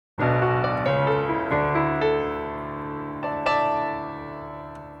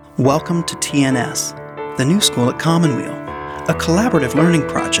Welcome to TNS, the New School at Commonweal, a collaborative learning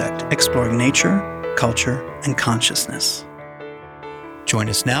project exploring nature, culture, and consciousness. Join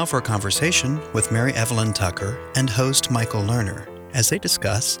us now for a conversation with Mary Evelyn Tucker and host Michael Lerner as they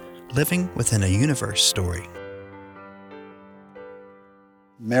discuss Living Within a Universe story.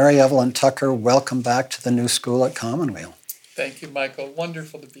 Mary Evelyn Tucker, welcome back to the New School at Commonweal. Thank you, Michael.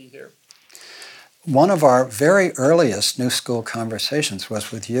 Wonderful to be here. One of our very earliest New School conversations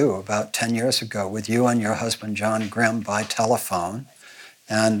was with you about 10 years ago, with you and your husband John Grimm by telephone.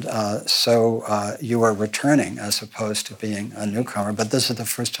 And so you are returning as opposed to being a newcomer, but this is the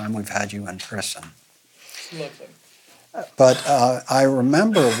first time we've had you in person. Lovely. But I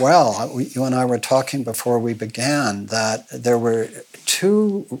remember well, you and I were talking before we began, that there were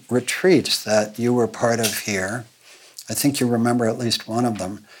two retreats that you were part of here. I think you remember at least one of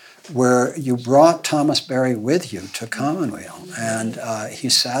them, where you brought Thomas Berry with you to Commonweal. And he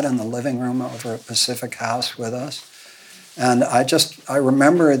sat in the living room over at Pacific House with us. And I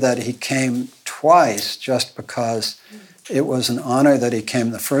remember that he came twice just because it was an honor that he came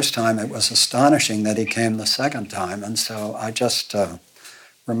the first time. It was astonishing that he came the second time. And so I just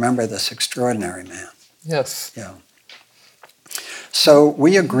remember this extraordinary man. Yes. Yeah. So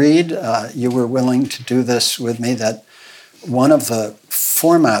we agreed, you were willing to do this with me, that one of the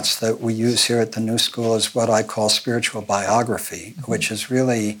formats that we use here at the New School is what I call spiritual biography, which is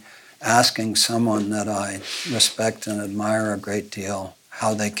really asking someone that I respect and admire a great deal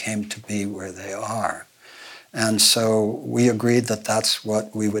how they came to be where they are. And so we agreed that that's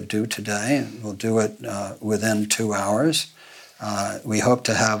what we would do today, and we'll do it within 2 hours. We hope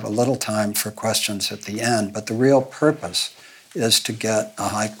to have a little time for questions at the end, but the real purpose is to get a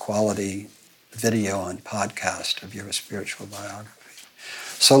high-quality video and podcast of your spiritual biography.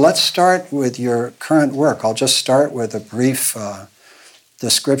 So let's start with your current work. I'll just start with a brief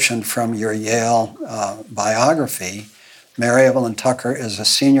description from your Yale biography. Mary Evelyn Tucker is a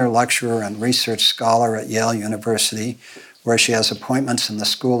senior lecturer and research scholar at Yale University, where she has appointments in the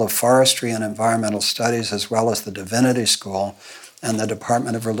School of Forestry and Environmental Studies, as well as the Divinity School and the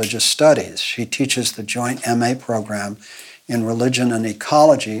Department of Religious Studies. She teaches the joint MA program in Religion and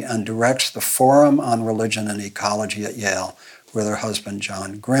Ecology and directs the Forum on Religion and Ecology at Yale with her husband,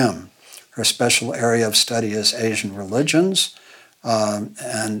 John Grimm. Her special area of study is Asian religions,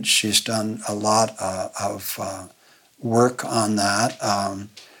 and she's done a lot of work on that.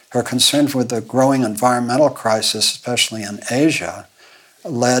 Her concern with the growing environmental crisis, especially in Asia,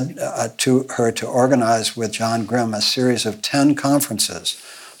 led to her to organize with John Grimm a series of 10 conferences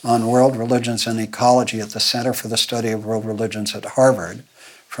on world religions and ecology at the Center for the Study of World Religions at Harvard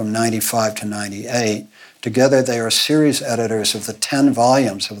from 95 to 98. Together, they are series editors of the 10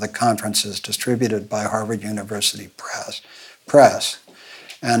 volumes of the conferences distributed by Harvard University Press.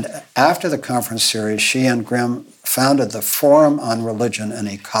 And after the conference series, she and Grimm founded the Forum on Religion and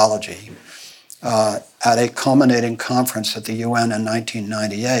Ecology at a culminating conference at the UN in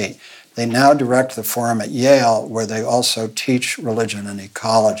 1998. They now direct the forum at Yale, where they also teach religion and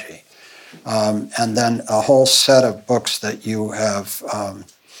ecology. And then a whole set of books that you have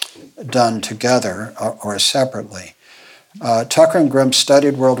done together or separately. Tucker and Grimm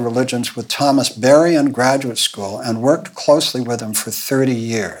studied world religions with Thomas Berry in graduate school and worked closely with him for 30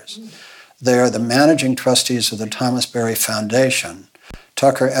 years. They are the managing trustees of the Thomas Berry Foundation.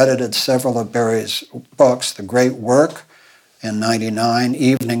 Tucker edited several of Berry's books, The Great Work in 1999,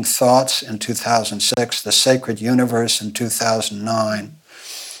 Evening Thoughts in 2006, The Sacred Universe in 2009,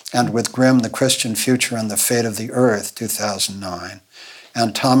 and with Grimm, The Christian Future and the Fate of the Earth, 2009,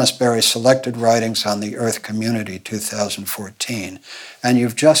 and Thomas Berry Selected Writings on the Earth Community, 2014. And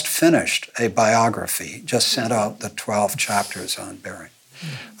you've just finished a biography, just sent out the 12 chapters on Berry.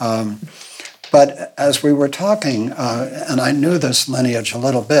 But as we were talking, and I knew this lineage a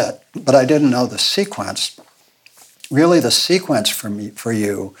little bit, but I didn't know the sequence. Really, the sequence for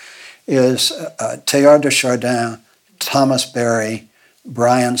you is Teilhard de Chardin, Thomas Berry,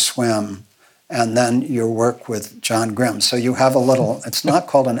 Brian Swimme, and then your work with John Grimm. So you have a little, it's not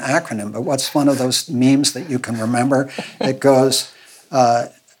called an acronym, but what's one of those memes that you can remember? It goes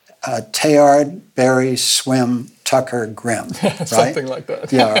Teilhard, Berry, Swimme, Tucker, Grimm, right? Something like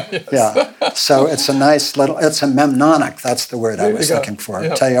that. Yeah, yes. Yeah. So it's a nice little, it's a mnemonic, that's the word I was looking for.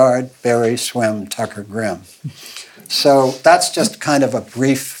 Yep. Teilhard, Berry, Swimme, Tucker, Grimm. So that's just kind of a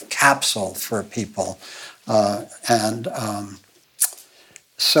brief capsule for people.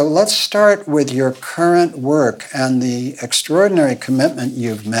 So let's start with your current work and the extraordinary commitment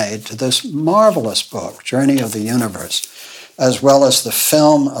you've made to this marvelous book, Journey of the Universe, as well as the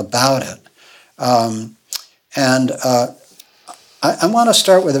film about it. I want to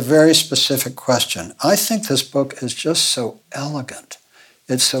start with a very specific question. I think this book is just so elegant.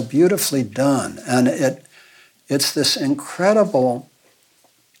 It's so beautifully done, and it's this incredible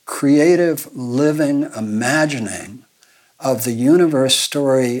creative, living imagining of the universe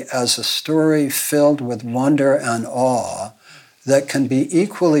story as a story filled with wonder and awe that can be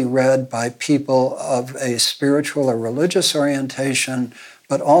equally read by people of a spiritual or religious orientation,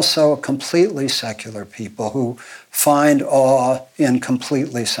 but also completely secular people who find awe in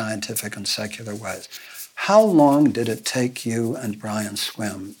completely scientific and secular ways. How long did it take you and Brian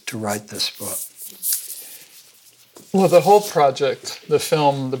Swimme to write this book? Well, the whole project, the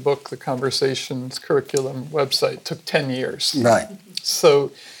film, the book, the conversations, curriculum, website, took 10 years. Right.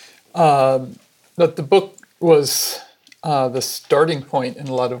 So but the book was the starting point in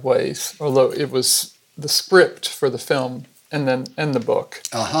a lot of ways, although it was the script for the film and the book.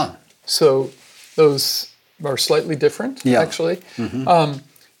 Uh-huh. So those are slightly different, actually. Mm-hmm.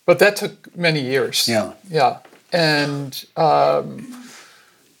 But that took many years. Yeah. Yeah. And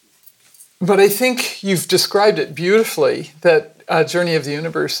but I think you've described it beautifully, that Journey of the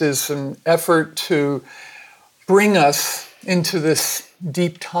Universe is an effort to bring us into this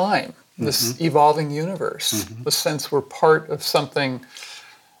deep time, this evolving universe, the sense we're part of something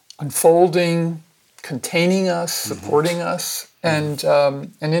unfolding, containing us, supporting us, and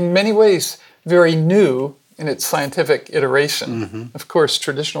in many ways very new in its scientific iteration. Of course,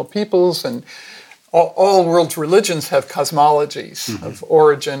 traditional peoples and all world's religions have cosmologies of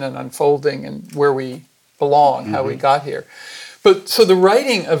origin and unfolding and where we belong, how we got here. But so the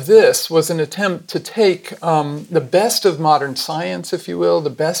writing of this was an attempt to take the best of modern science, if you will, the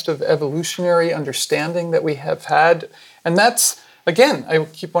best of evolutionary understanding that we have had. And that's, again, I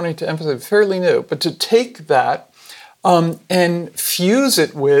keep wanting to emphasize, fairly new, but to take that and fuse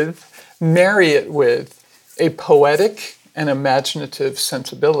it with, marry it with a poetic and imaginative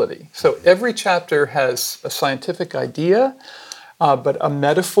sensibility. So every chapter has a scientific idea, but a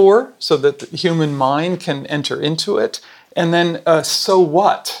metaphor so that the human mind can enter into it. And then so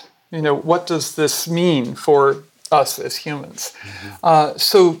what? You know, what does this mean for us as humans?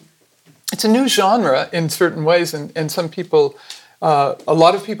 So it's a new genre in certain ways, and some people, a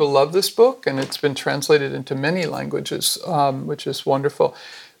lot of people love this book, and it's been translated into many languages, which is wonderful.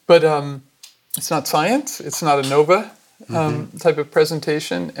 But it's not science, it's not a Nova type of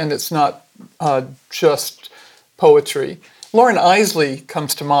presentation, and it's not just poetry. Lauren Isley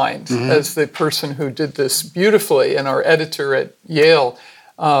comes to mind as the person who did this beautifully, and our editor at Yale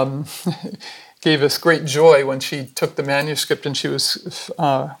gave us great joy when she took the manuscript and she was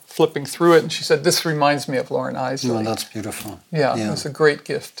flipping through it, and she said, "This reminds me of Lauren Isley." Oh, that's beautiful. Yeah, it was a great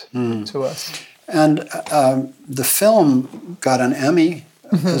gift to us. And the film got an Emmy,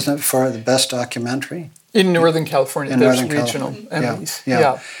 isn't it, for the best documentary? In Northern California, there's regional Emmys.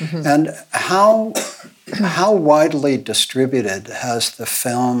 Yeah. And how widely distributed has the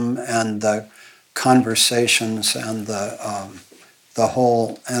film and the conversations and the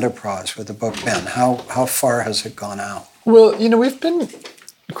whole enterprise with the book been? How far has it gone out? Well, you know, we've been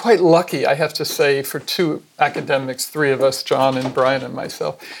quite lucky, I have to say, for two academics, three of us, John and Brian and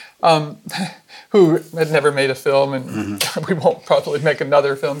myself, who had never made a film, and we won't probably make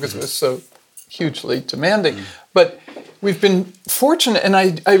another film because it was so hugely demanding. But we've been fortunate, and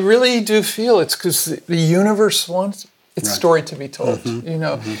I really do feel it's because the universe wants its story to be told, you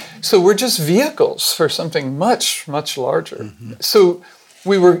know. So we're just vehicles for something much, much larger. So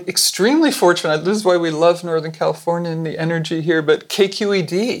we were extremely fortunate. This is why we love Northern California and the energy here, but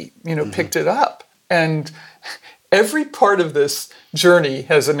KQED, you know, picked it up. And every part of this journey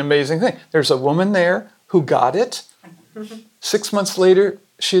has an amazing thing. There's a woman there who got it. 6 months later,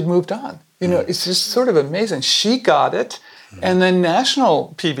 she had moved on. You know, it's just sort of amazing. She got it, and then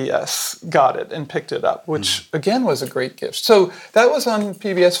national PBS got it and picked it up, which, again, was a great gift. So that was on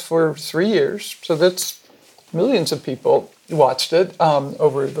PBS for 3 years. So that's millions of people watched it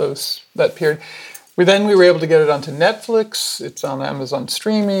over that period. We were able to get it onto Netflix. It's on Amazon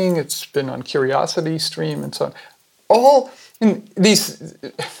Streaming. It's been on Curiosity Stream and so on. All in these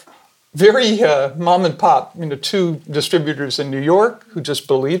very mom and pop, you know, two distributors in New York who just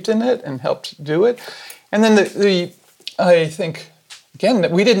believed in it and helped do it. And then I think, again,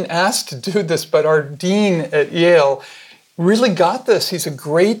 that we didn't ask to do this, but our dean at Yale really got this. He's a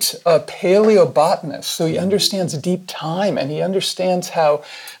great paleobotanist, so he understands deep time, and he understands how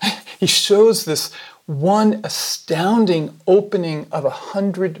he shows this one astounding opening of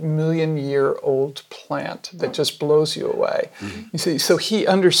 100-million-year-old plant that just blows you away. You see, so he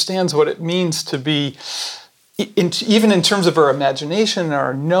understands what it means to be even in terms of our imagination and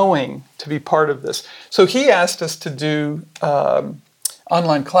our knowing, to be part of this. So he asked us to do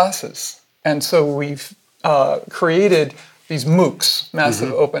online classes. And so we've created these MOOCs,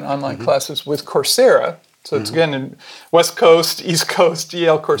 massive open online classes with Coursera. So it's again in West Coast, East Coast,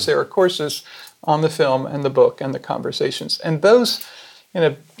 Yale Coursera courses on the film and the book and the conversations. And those, in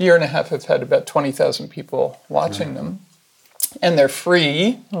a year and a half, have had about 20,000 people watching them. And they're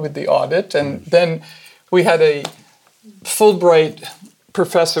free with the audit. And then we had a Fulbright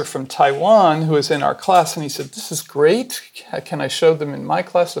professor from Taiwan who was in our class, and he said, "This is great. Can I show them in my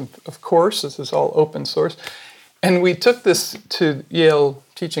class?" And of course, this is all open source. And we took this to Yale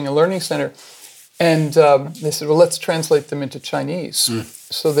Teaching and Learning Center, and they said, "Well, let's translate them into Chinese."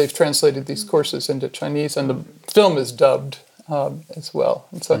 So they've translated these courses into Chinese, and the film is dubbed as well.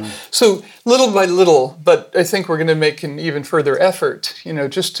 And so little by little, but I think we're going to make an even further effort,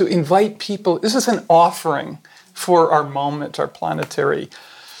 just to invite people. This is an offering for our moment, our planetary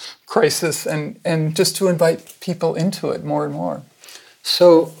crisis, and just to invite people into it more and more.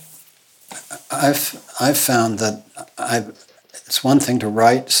 So I've found that it's one thing to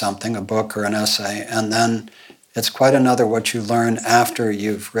write something, a book or an essay, and then it's quite another what you learn after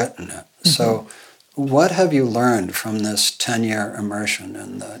you've written it. So what have you learned from this 10-year immersion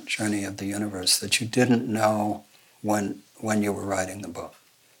in the journey of the universe that you didn't know when you were writing the book?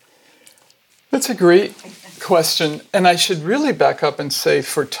 That's a great question. And I should really back up and say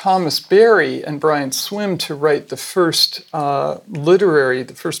for Thomas Berry and Brian Swim to write the first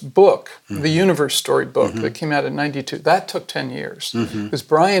the first book, the Universe Story book that came out in 92, that took 10 years. Because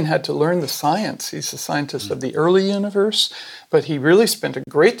Brian had to learn the science. He's a scientist of the early universe, but he really spent a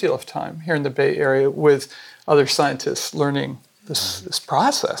great deal of time here in the Bay Area with other scientists learning this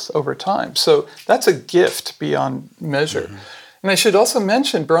process over time. So that's a gift beyond measure. And I should also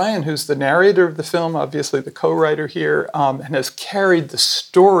mention Brian, who's the narrator of the film, obviously the co-writer here, and has carried the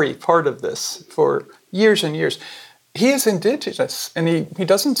story part of this for years and years. He is Indigenous, and he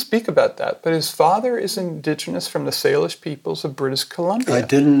doesn't speak about that, but his father is Indigenous from the Salish peoples of British Columbia. I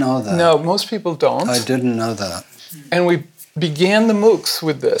didn't know that. No, most people don't. I didn't know that. And we began the MOOCs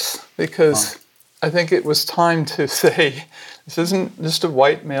with this because I think it was time to say, this isn't just a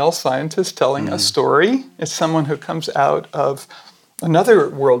white male scientist telling a story. It's someone who comes out of another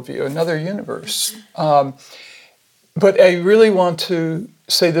worldview, another universe. But I really want to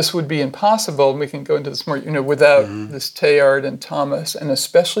say this would be impossible, and we can go into this more, without this Teilhard and Thomas, and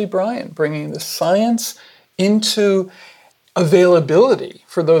especially Brian, bringing the science into availability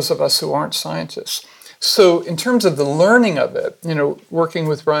for those of us who aren't scientists. So in terms of the learning of it, working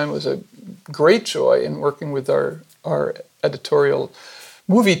with Brian was a great joy, and working with our editorial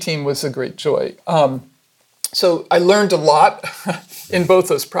movie team was a great joy. So I learned a lot in both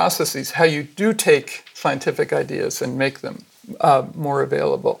those processes, how you do take scientific ideas and make them more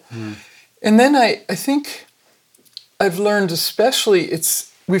available. And then I think I've learned especially,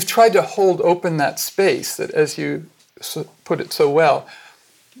 we've tried to hold open that space that, as you put it so well,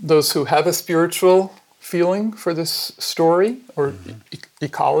 those who have a spiritual feeling for this story or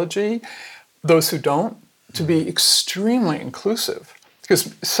ecology, those who don't, to be extremely inclusive.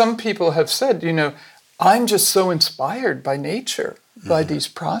 Because some people have said, I'm just so inspired by nature, by these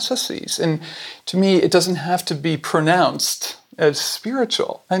processes. And to me, it doesn't have to be pronounced as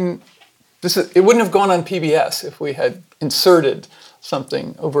spiritual. And it wouldn't have gone on PBS if we had inserted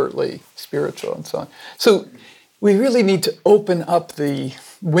something overtly spiritual and so on. So we really need to open up the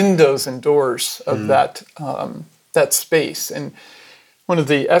windows and doors of that space. And one of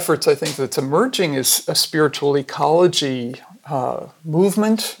the efforts I think that's emerging is a spiritual ecology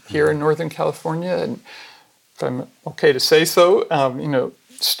movement here in Northern California. And if I'm okay to say so,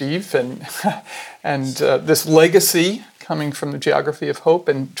 Steve and this legacy coming from the Geography of Hope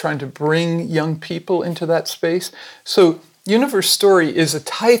and trying to bring young people into that space. So Universe Story is a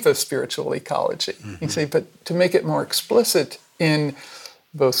type of spiritual ecology, you say, but to make it more explicit in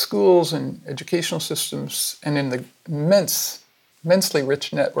both schools and educational systems and in the immensely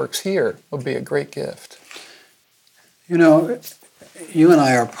rich networks here would be a great gift. You and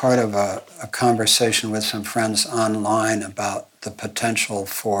I are part of a conversation with some friends online about the potential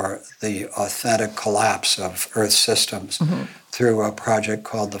for the authentic collapse of Earth systems through a project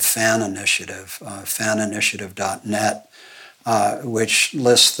called the FAN Initiative, faninitiative.net, which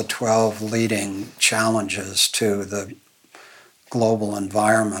lists the 12 leading challenges to the global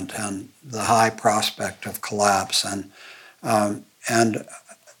environment and the high prospect of collapse. And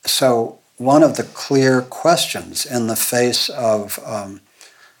so one of the clear questions in the face of,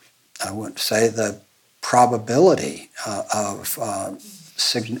 I would say, the probability of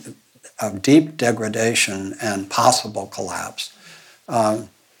of deep degradation and possible collapse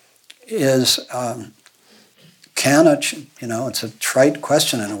is can it's a trite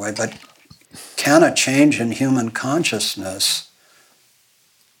question in a way, but can a change in human consciousness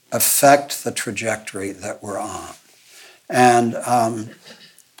affect the trajectory that we're on? And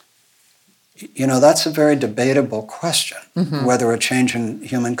that's a very debatable question, whether a change in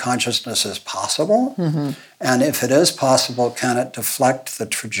human consciousness is possible. And if it is possible, can it deflect the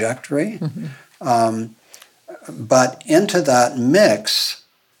trajectory? But into that mix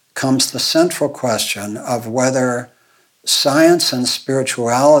comes the central question of whether science and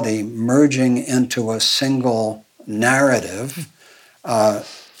spirituality merging into a single narrative,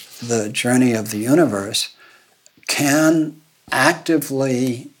 the journey of the universe, can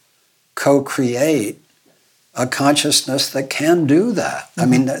actively co-create a consciousness that can do that. I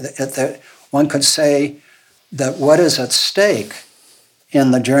mean, one could say that what is at stake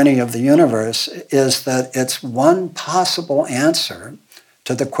in the journey of the universe is that it's one possible answer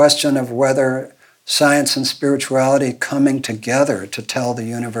to the question of whether science and spirituality coming together to tell the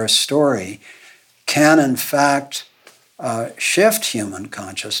universe story can in fact shift human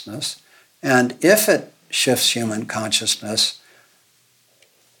consciousness. And if it shifts human consciousness,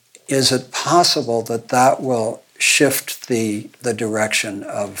 is it possible that that will shift the direction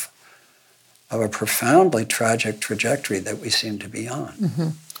of a profoundly tragic trajectory that we seem to be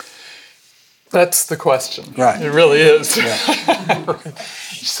on? That's the question. Right. It really is. Yeah. Right.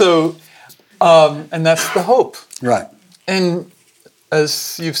 So, and that's the hope. Right. And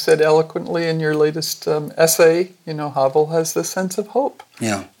as you've said eloquently in your latest essay, Havel has this sense of hope.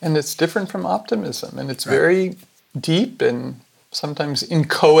 Yeah. And it's different from optimism. And it's very deep and sometimes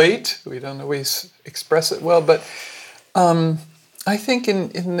inchoate. We don't always express it well. But I think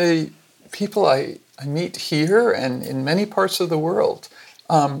in the people I meet here and in many parts of the world,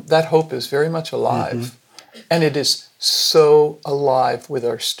 that hope is very much alive. And it is so alive with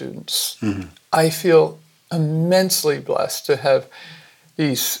our students. I feel immensely blessed to have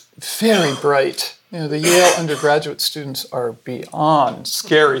these very bright, the Yale undergraduate students are beyond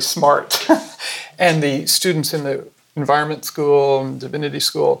scary smart. And the students in the environment school and divinity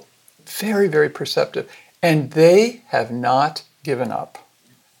school, very, very perceptive. And they have not given up.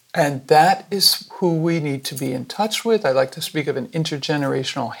 And that is who we need to be in touch with. I like to speak of an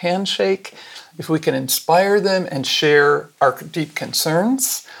intergenerational handshake. If we can inspire them and share our deep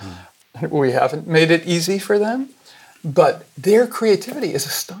concerns, we haven't made it easy for them, but their creativity is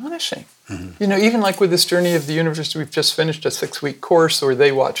astonishing. Even like with this Journey of the Universe, we've just finished a 6-week course, or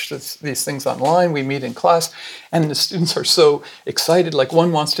they watch these things online, we meet in class, and the students are so excited. Like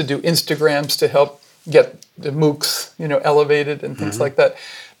one wants to do Instagrams to help get the MOOCs, elevated and things like that.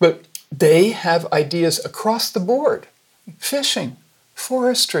 But they have ideas across the board: fishing,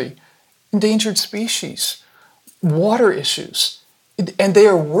 forestry, endangered species, water issues. And they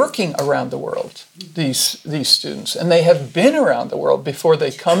are working around the world, these students. And they have been around the world before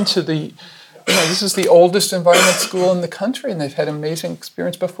they come to this is the oldest environment school in the country, and they've had amazing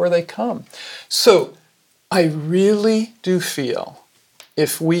experience before they come. So I really do feel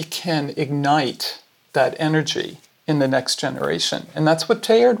if we can ignite that energy in the next generation, and that's what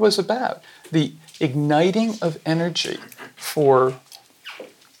Teilhard was about, the igniting of energy for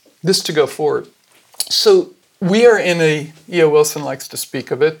this to go forward. So we are in E.O. Wilson likes to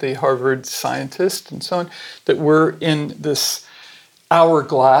speak of it, the Harvard scientist and so on, that we're in this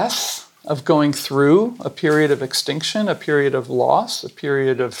hourglass of going through a period of extinction, a period of loss, a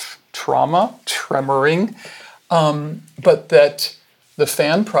period of trauma, tremoring, but that the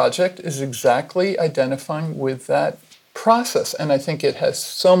FAN project is exactly identifying with that process. And I think it has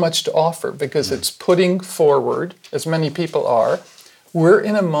so much to offer because it's putting forward, as many people are, we're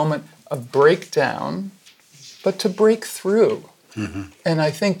in a moment of breakdown, but to break through. And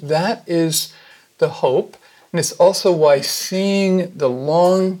I think that is the hope. And it's also why seeing the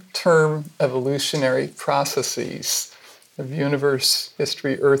long-term evolutionary processes of universe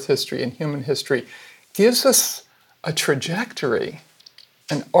history, Earth history, and human history gives us a trajectory,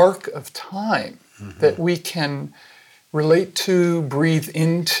 an arc of time that we can relate to, breathe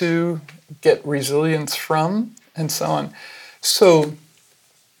into, get resilience from, and so on. So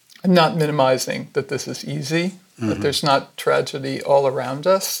I'm not minimizing that this is easy, that there's not tragedy all around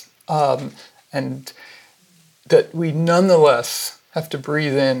us, and that we nonetheless have to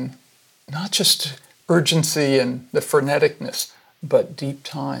breathe in not just urgency and the freneticness, but deep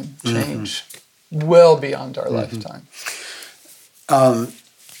time, change, well beyond our lifetime.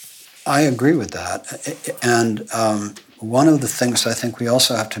 I agree with that. And one of the things I think we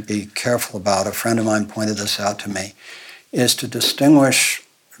also have to be careful about, a friend of mine pointed this out to me, is to distinguish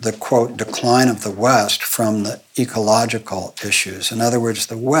the, quote, decline of the West from the ecological issues. In other words,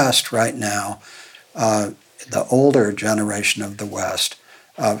 the West right now, the older generation of the West,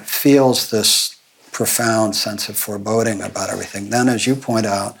 feels this profound sense of foreboding about everything. Then, as you point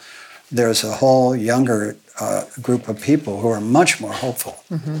out, there's a whole younger group of people who are much more hopeful,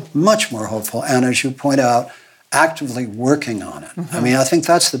 much more hopeful, and as you point out, actively working on it. I mean, I think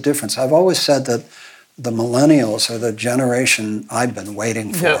that's the difference. I've always said that the millennials are the generation I've been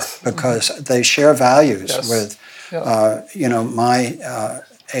waiting for, because they share values with, my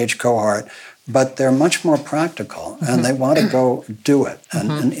age cohort, but they're much more practical, and they want to go do it.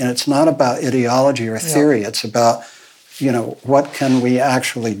 And it's not about ideology or theory. It's about, what can we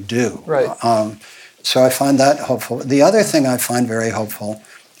actually do? Right. So I find that hopeful. The other thing I find very hopeful,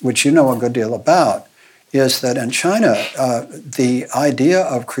 which you know a good deal about, is that in China, the idea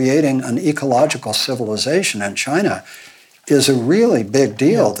of creating an ecological civilization in China is a really big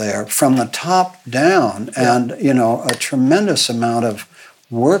deal there, from the top down, and a tremendous amount of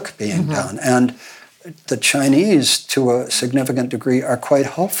work being done. And the Chinese, to a significant degree, are quite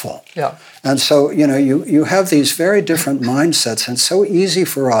hopeful. Yeah. And so, you have these very different mindsets, and it's so easy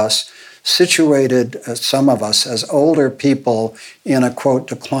for us, situated, some of us, as older people in a, quote,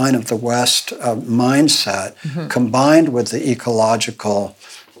 decline of the West mindset, combined with the ecological,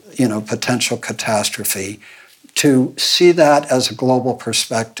 potential catastrophe, to see that as a global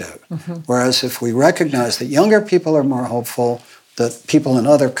perspective. Whereas if we recognize that younger people are more hopeful, that people in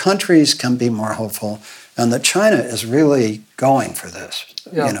other countries can be more hopeful, and that China is really going for this,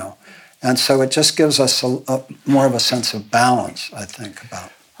 And so it just gives us a more of a sense of balance, I think,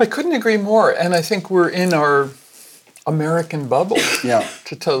 about. I couldn't agree more, and I think we're in our American bubble,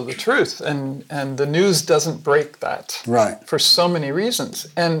 to tell the truth, and the news doesn't break that, for so many reasons.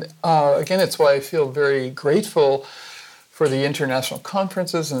 And again, it's why I feel very grateful for the international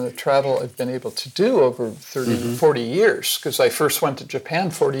conferences and the travel I've been able to do over 30, 40 years, because I first went to Japan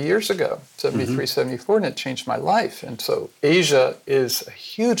 40 years ago, 73, 74, and it changed my life. And so Asia is a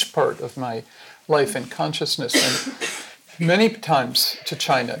huge part of my life and consciousness. And many times to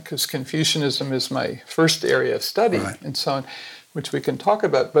China, because Confucianism is my first area of study, and so on, which we can talk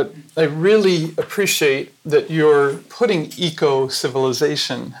about. But I really appreciate that you're putting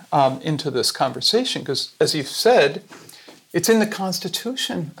eco-civilization into this conversation, because, as you've said, it's in the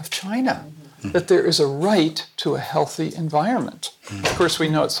Constitution of China that there is a right to a healthy environment. Of course, we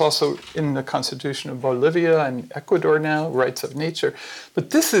know it's also in the Constitution of Bolivia and Ecuador now, rights of nature.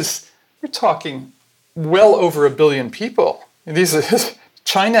 But we're talking well over 1 billion people.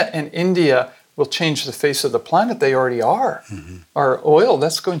 China and India will change the face of the planet. They already are. Our oil,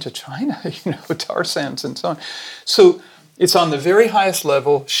 that's going to China, tar sands and so on. So it's on the very highest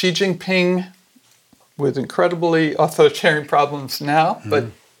level. Xi Jinping, with incredibly authoritarian problems now, but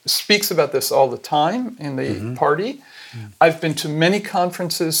speaks about this all the time in the party. I've been to many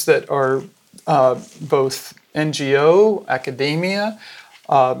conferences that are both NGO, academia,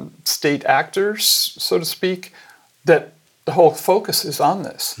 state actors, so to speak, that the whole focus is on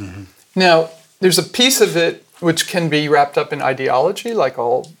this. Now, there's a piece of it which can be wrapped up in ideology, like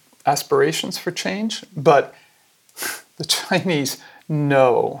all aspirations for change, but the Chinese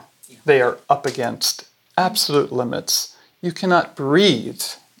know they are up against absolute limits. You cannot breathe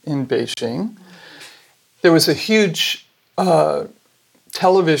in Beijing. There was a huge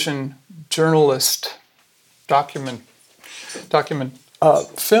television journalist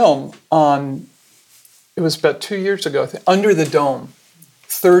film on, it was about 2 years ago, Under the Dome.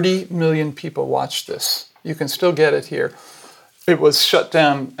 30 million people watched this. You can still get it here. It was shut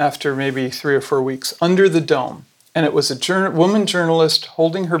down after maybe 3 or 4 weeks. Under the Dome. And it was a woman journalist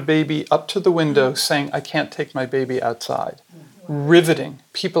holding her baby up to the window saying, I can't take my baby outside. Riveting.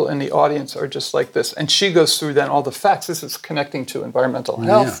 People in the audience are just like this. And she goes through then all the facts. This is connecting to environmental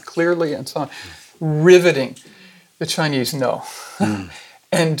health, clearly, and so on. Riveting. The Chinese know.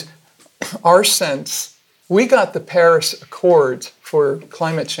 And our sense, we got the Paris Accords for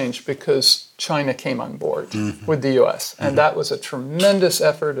climate change because China came on board with the U.S. And that was a tremendous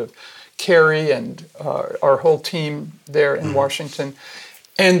effort of Kerry and our whole team there in Washington.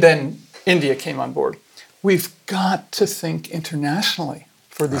 And then India came on board. We've got to think internationally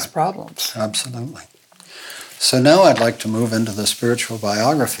for these problems. Absolutely. So now I'd like to move into the spiritual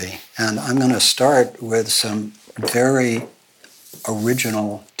biography, and I'm going to start with some very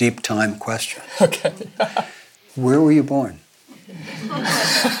original, deep time questions. Okay. Where were you born?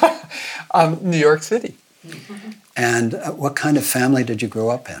 New York City. And what kind of family did you grow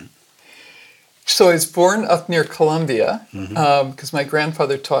up in? So I was born up near Columbia because my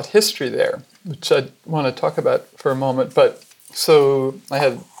grandfather taught history there, which I want to talk about for a moment. But So I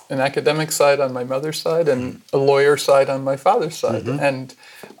had an academic side on my mother's side and a lawyer side on my father's side. And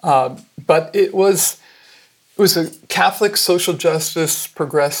but it was a Catholic social justice,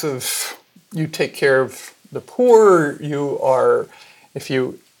 progressive. You take care of the poor. If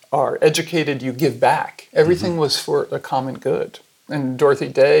you are educated, you give back. Everything was for a common good. And Dorothy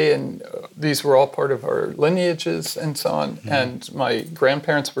Day, and these were all part of our lineages and so on. And my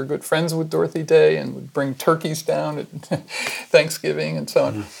grandparents were good friends with Dorothy Day and would bring turkeys down at Thanksgiving and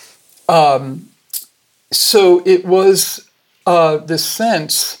so on. So it was this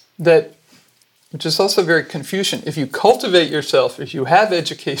sense that, which is also very Confucian, if you cultivate yourself, if you have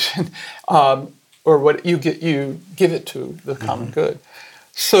education, or what you get, you give it to the common good.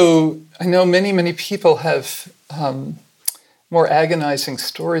 So I know many, many people have more agonizing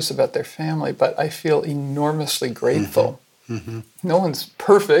stories about their family, but I feel enormously grateful. No one's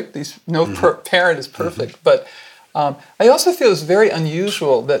perfect. No parent is perfect. But I also feel it's very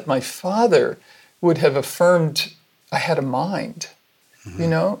unusual that my father would have affirmed I had a mind,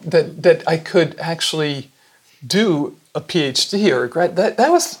 that I could actually do a PhD or a grad. That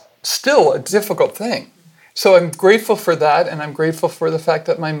was still a difficult thing. So I'm grateful for that, and I'm grateful for the fact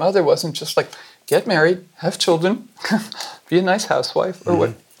that my mother wasn't just like, get married, have children, be a nice housewife, or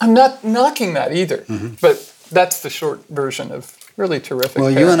what. I'm not knocking that either, but that's the short version of really terrific Well,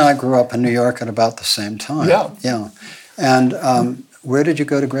 parents. you and I grew up in New York at about the same time. Yeah. And where did you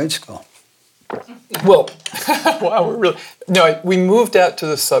go to grade school? Well, wow, we moved out to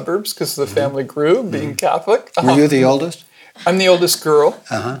the suburbs because the family grew, being Catholic. Were you the oldest? I'm the oldest girl.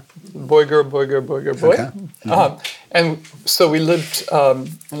 Boy, girl, boy, girl, boy, girl, boy. Okay. And so we lived in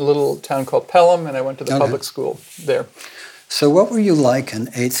a little town called Pelham, and I went to the public school there. So what were you like in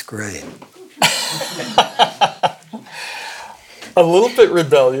 8th grade? A little bit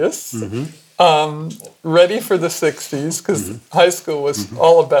rebellious, ready for the 60s, because high school was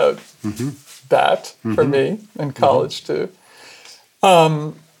all about that for me, and college too.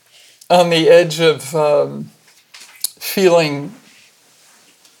 On the edge of feeling,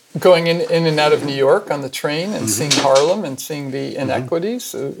 going in and out of New York on the train and seeing Harlem and seeing the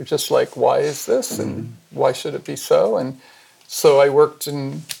inequities, just like, why is this and why should it be so? And so I worked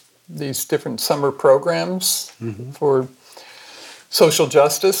in these different summer programs for social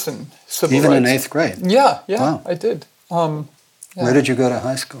justice and civil rights. Even in 8th grade? Yeah, Wow. I did. Where did you go to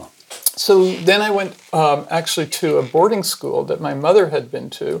high school? So then I went actually to a boarding school that my mother had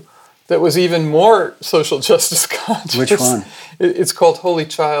been to that was even more social justice conscious. Which one? It's called Holy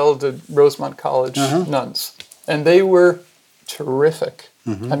Child at Rosemont College Nuns. And they were terrific.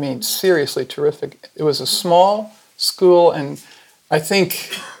 I mean, seriously terrific. It was a small school, and I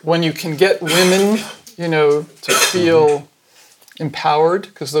think when you can get women, to feel empowered,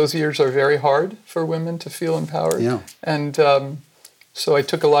 because those years are very hard for women to feel empowered. Yeah. And so I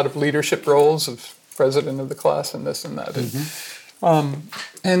took a lot of leadership roles of president of the class and this and that.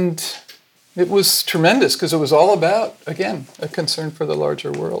 And it was tremendous because it was all about, again, a concern for the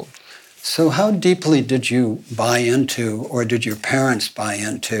larger world. So how deeply did you buy into, or did your parents buy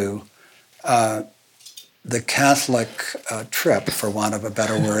into, the Catholic trip, for want of a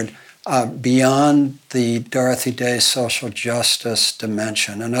better word, beyond the Dorothy Day social justice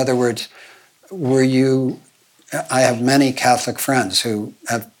dimension? In other words, I have many Catholic friends who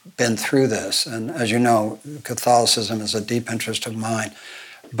have been through this, and as you know, Catholicism is a deep interest of mine.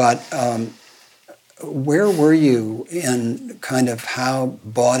 But where were you in kind of how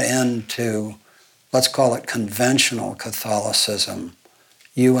bought into, let's call it conventional Catholicism,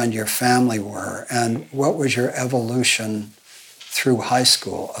 you and your family were, and what was your evolution through high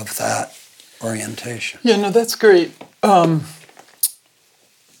school of that orientation? Yeah, no, that's great.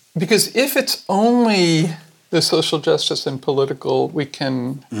 Because if it's only the social justice and political, we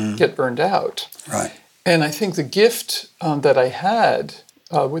can get burned out. Right. And I think the gift that I had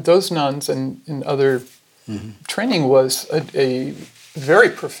with those nuns and other training was a very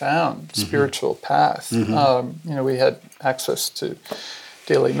profound spiritual path. We had access to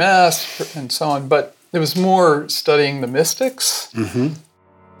daily mass and so on, but it was more studying the mystics.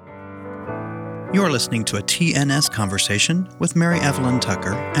 You're listening to a TNS conversation with Mary Evelyn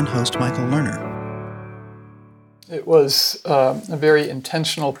Tucker and host Michael Lerner. It was a very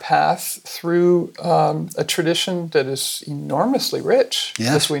intentional path through a tradition that is enormously rich,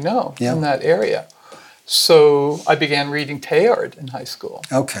 as we know, in that area. So I began reading Teilhard in high school.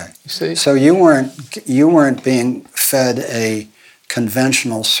 Okay. You see? So you weren't being fed a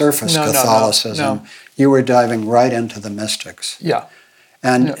conventional surface Catholicism. No. You were diving right into the mystics. Yeah.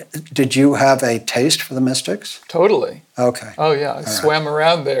 And Yeah. did you have a taste for the mystics? Totally. Okay. Oh yeah, I swam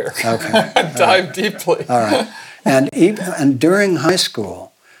around there. Okay. Dived deeply. All right. And during high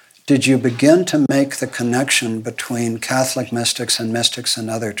school, did you begin to make the connection between Catholic mystics and mystics in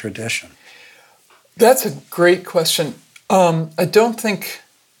other tradition? That's a great question. I don't think,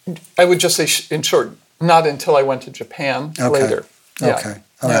 I would just say in short, not until I went to Japan later. Yeah. Okay.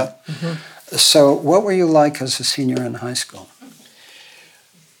 All right. So what were you like as a senior in high school?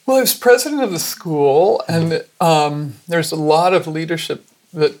 Well, I was president of the school, and there's a lot of leadership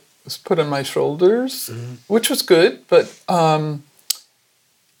that was put on my shoulders, which was good, but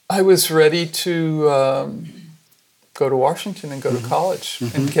I was ready to go to Washington and go to college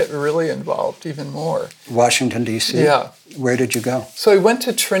and get really involved even more. Washington, D.C.? Yeah. Where did you go? So I went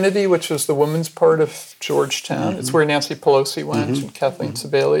to Trinity, which was the women's part of Georgetown. It's where Nancy Pelosi went and Kathleen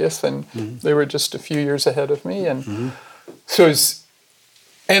Sebelius, and they were just a few years ahead of me. And so it was,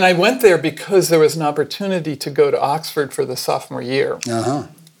 and I went there because there was an opportunity to go to Oxford for the sophomore year. Uh-huh.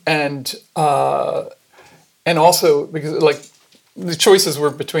 And also because like the choices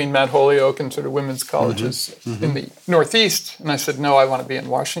were between Mount Holyoke and sort of women's colleges in the Northeast, and I said no, I want to be in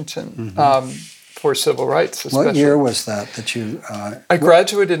Washington for civil rights. Especially. What year was that you? I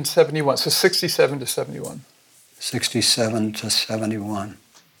graduated in 71, so 67 to 71. 67 to 71.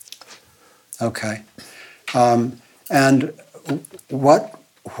 Okay, and what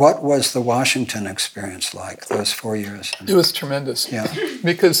was the Washington experience like? Those 4 years. It was tremendous. Yeah.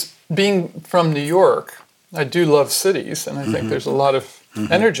 Because being from New York, I do love cities, and I think there's a lot of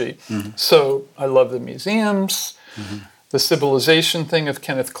energy. So I love the museums. The civilization thing of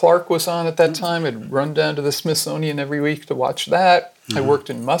Kenneth Clark was on at that time. I'd run down to the Smithsonian every week to watch that. I worked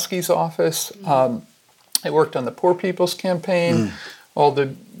in Muskie's office. I worked on the Poor People's Campaign. All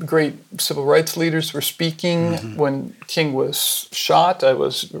the great civil rights leaders were speaking. When King was shot, I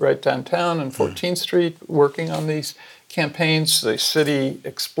was right downtown on 14th Street working on these campaigns. The city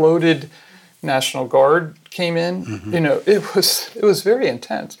exploded. National Guard came in. You know, it was very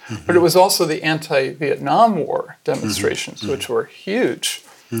intense. But it was also the anti-Vietnam War demonstrations, which were huge.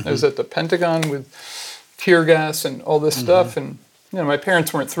 I was at the Pentagon with tear gas and all this stuff, and you know, my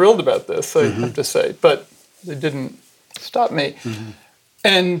parents weren't thrilled about this, I have to say, but they didn't stop me.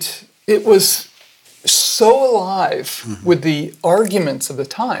 And it was so alive with the arguments of the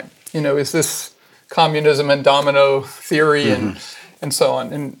time. You know, is this communism and domino theory and so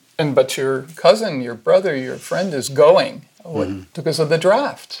on? But your cousin, your brother, your friend is going because of the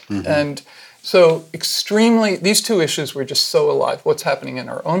draft. And so these two issues were just so alive. What's happening in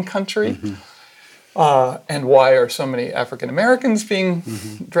our own country, and why are so many African Americans being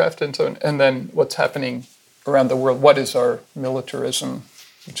drafted, and so on, and then what's happening around the world. What is our militarism,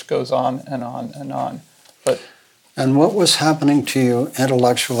 which goes on and on and on. And what was happening to you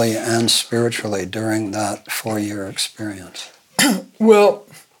intellectually and spiritually during that 4-year experience? Well,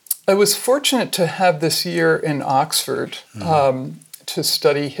 I was fortunate to have this year in Oxford to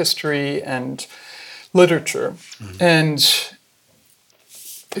study history and literature. And,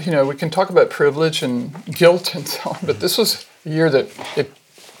 you know, we can talk about privilege and guilt and so on, but this was a year that it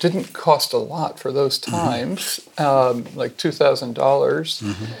didn't cost a lot for those times, like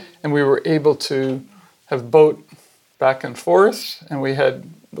 $2,000. And we were able to have boat back and forth, and we had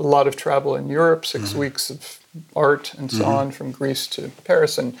a lot of travel in Europe, 6 weeks of art and so on, from Greece to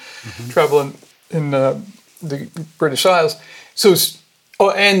Paris, and travel in the British Isles. So,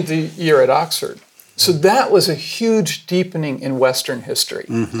 and the year at Oxford. So that was a huge deepening in Western history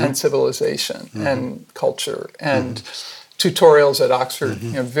and civilization and culture and tutorials at Oxford.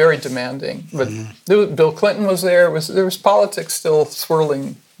 You know, very demanding. But Bill Clinton was there. There was politics still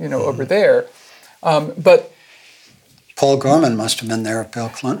swirling, you know, over there. But Paul Gorman must have been there if Bill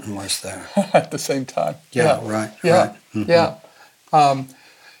Clinton was there. at the same time. Yeah, right. Yeah, right. yeah.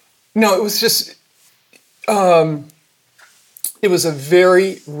 No, it was just, it was a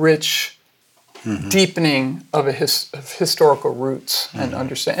very rich deepening of of historical roots and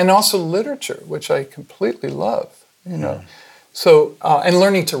understand, and also literature, which I completely love, you know. So, and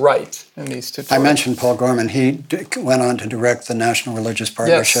learning to write in these tutorials. I mentioned Paul Gorman. He went on to direct the National Religious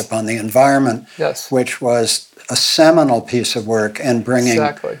Partnership on the Environment, which was a seminal piece of work in bringing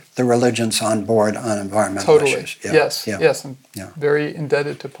the religions on board on environmental issues. Yeah. Yes. I'm very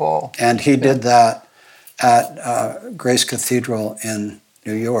indebted to Paul. And he did that at Grace Cathedral in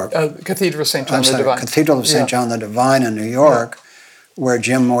New York. Cathedral of St. John the Divine. Cathedral of St. John the Divine in New York, where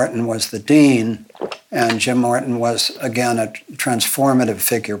Jim Morton was the dean, and Jim Morton was, again, a transformative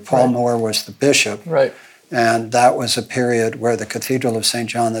figure. Paul Moore was the bishop. Right. And that was a period where the Cathedral of St.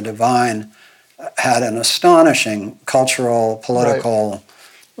 John the Divine had an astonishing cultural, political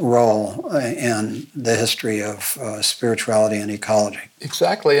role in the history of spirituality and ecology.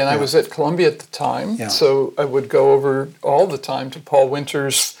 Exactly, and I was at Columbia at the time, Yeah. so I would go over all the time to Paul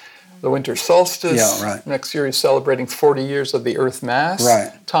Winter's The Winter Solstice. Yeah, right. Next year he's celebrating 40 years of the Earth Mass.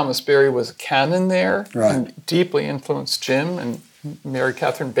 Right. Thomas Berry was a canon there, Right. and deeply influenced Jim and Mary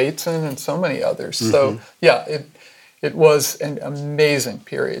Catherine Bateson and so many others. So, yeah, it was an amazing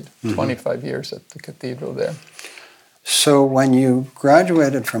period, 25 years at the cathedral there. So when you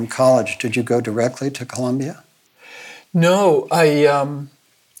graduated from college, did you go directly to Columbia? No,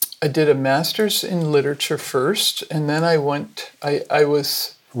 I did a master's in literature first, and then I went.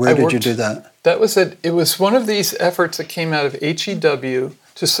 Where did you do that? That was it. It was one of these efforts that came out of HEW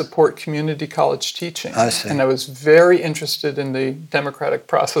to support community college teaching. I see. And I was very interested in the democratic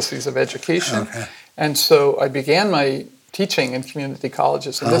processes of education. Okay. And so I began my teaching in community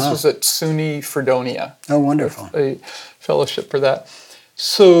colleges, and this was at SUNY Fredonia. Oh, wonderful. A fellowship for that.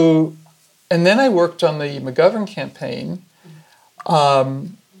 So, and then I worked on the McGovern campaign.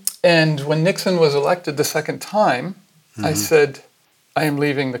 And when Nixon was elected the second time, I said, I am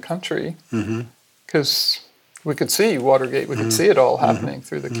leaving the country, because we could see Watergate, we could see it all happening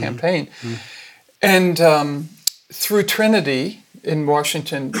through the campaign. And through Trinity in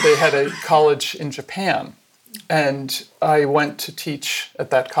Washington, they had a college in Japan, and I went to teach at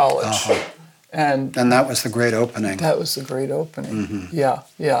that college. And that was the great opening. that was the great opening. Yeah.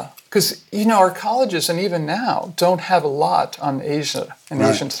 Because, our colleges, and even now, don't have a lot on Asia and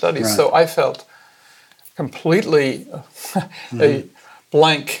Asian studies. Right. So I felt completely a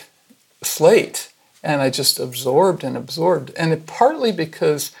blank slate, and I just absorbed. And it partly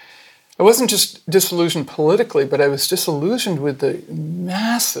because I wasn't just disillusioned politically, but I was disillusioned with the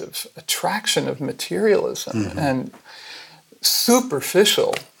massive attraction of materialism and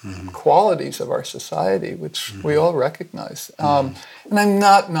superficial qualities of our society, which we all recognize. And I'm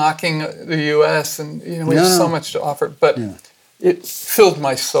not knocking the U.S., and we have so much to offer, but it filled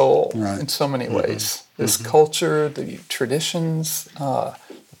my soul in so many ways. This culture, the traditions, the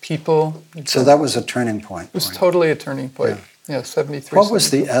people. So that was a turning point. It was totally a turning point. Yeah, 73. What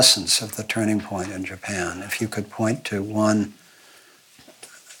was the essence of the turning point in Japan? If you could point to one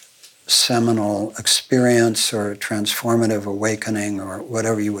seminal experience or transformative awakening or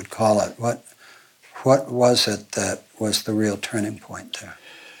whatever you would call it, what was it that was the real turning point there?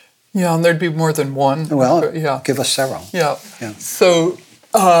 Yeah, and there'd be more than one. Well, yeah. give us several. Yeah. Yeah. So,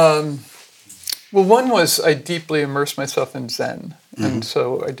 one was I deeply immersed myself in Zen. And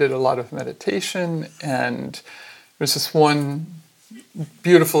so I did a lot of meditation, and there was this one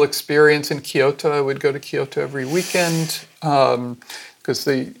beautiful experience in Kyoto. I would go to Kyoto every weekend because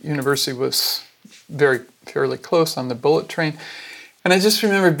the university was fairly close on the bullet train. And I just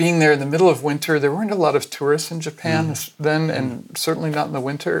remember being there in the middle of winter. There weren't a lot of tourists in Japan then, and certainly not in the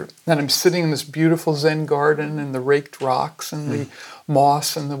winter. And I'm sitting in this beautiful Zen garden and the raked rocks and the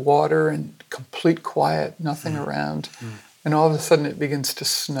moss and the water and complete quiet, nothing around. And all of a sudden it begins to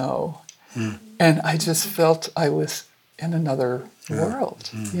snow. And I just felt I was in another world,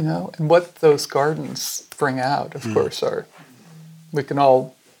 And what those gardens bring out, of course, are, we can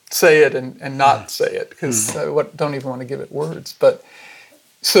all say it and not say it, because I don't even want to give it words. But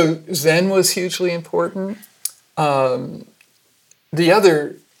so Zen was hugely important. I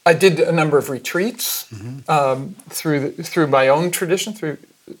did a number of retreats through my own tradition, through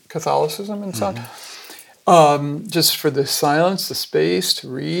Catholicism and so on, just for the silence, the space, to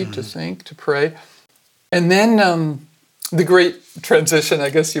read, to think, to pray. And then the great transition, I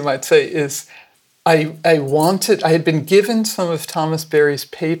guess you might say, is I had been given some of Thomas Berry's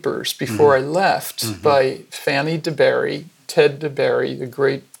papers before I left by Fanny DeBerry, Ted DeBerry, the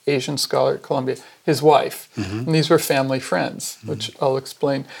great Asian scholar at Columbia, his wife. And these were family friends, which I'll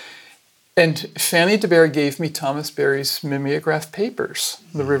explain. And Fanny DeBerry gave me Thomas Berry's mimeograph papers,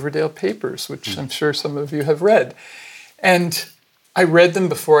 the Riverdale Papers, which I'm sure some of you have read. And I read them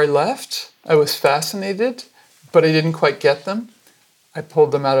before I left. I was fascinated, but I didn't quite get them. I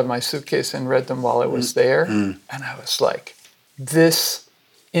pulled them out of my suitcase and read them while I was there. And I was like, this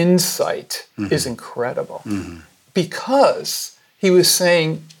insight is incredible. Because he was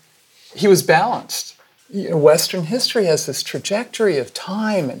saying, he was balanced. Western history has this trajectory of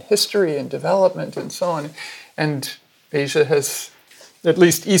time and history and development and so on. And Asia has, at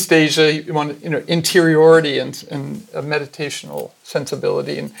least East Asia, interiority and a meditational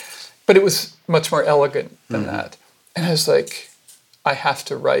sensibility. But it was much more elegant than that. And I was like, I have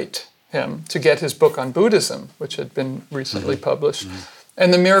to write him to get his book on Buddhism, which had been recently published.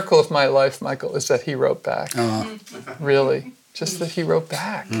 And the miracle of my life, Michael, is that he wrote back. Really. Just that he wrote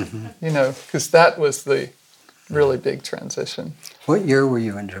back, because that was the really big transition. What year were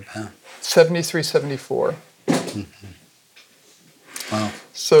you in Japan? 73, 74. Wow.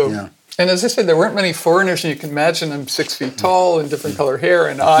 So, Yeah. and as I said, there weren't many foreigners, and you can imagine I'm 6 feet tall and different color hair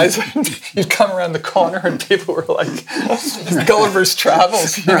and eyes. And you'd come around the corner and people were like, Gulliver's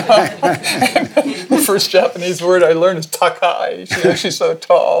Travels, you know? The first Japanese word I learned is takai. She's so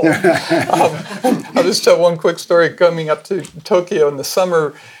tall. I'll just tell one quick story. Coming up to Tokyo in the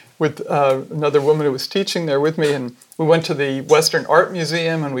summer with another woman who was teaching there with me, and we went to the Western Art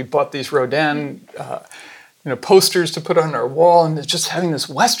Museum and we bought these Rodin posters to put on our wall, and just having this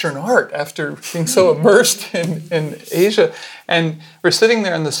Western art after being so immersed in Asia. And we're sitting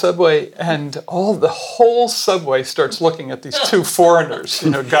there in the subway, and the whole subway starts looking at these two foreigners,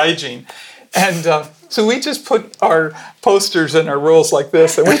 gaijin. And so we just put our posters and our rolls like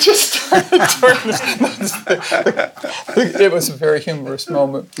this, and we just started turning this. It was a very humorous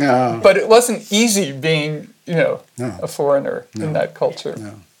moment. Yeah. But it wasn't easy being, a foreigner in that culture.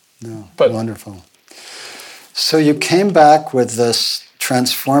 No. But, wonderful. So you came back with this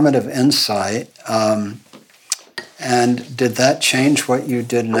transformative insight, and did that change what you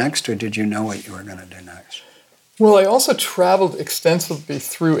did next, or did you know what you were going to do next? Well, I also traveled extensively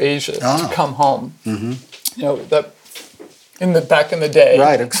through Asia to come home. Mm-hmm. Back in the day.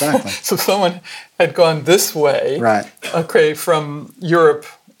 Right, exactly. So someone had gone this way, right? Okay, from Europe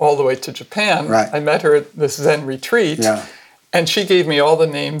all the way to Japan. Right. I met her at this Zen retreat. Yeah. And she gave me all the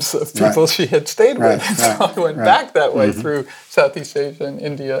names of people she had stayed with. And so I went back that way through Southeast Asia and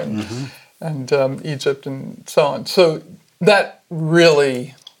India and Egypt and so on. So that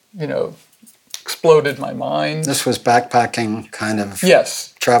really, exploded my mind. This was backpacking kind of.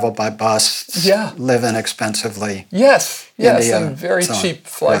 Yes. Travel by bus. Yeah. Live inexpensively. Yes. India, and very cheap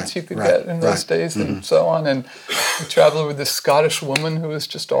flights you could get in those days and so on. And we traveled with this Scottish woman who was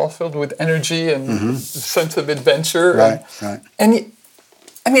just all filled with energy and a sense of adventure. Right. And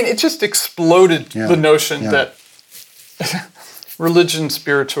it just exploded the notion that religion,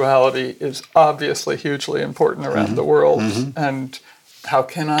 spirituality is obviously hugely important around the world. And how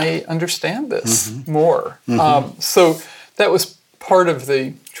can I understand this more? So that was part of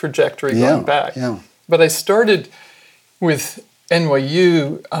the trajectory going back. Yeah. But I started with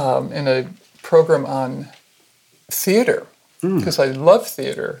NYU in a program on theater, because I love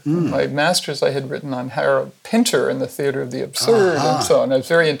theater. My master's I had written on Harold Pinter and the theater of the absurd and so on. I was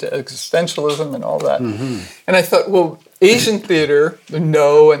very into existentialism and all that. And I thought, well, Asian theater, the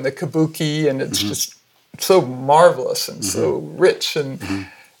No and the Kabuki, and it's just so marvelous and so rich. And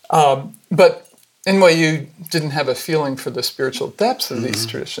but NYU didn't have a feeling for the spiritual depths of these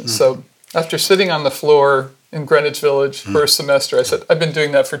traditions. So after sitting on the floor in Greenwich Village for a semester, I said, I've been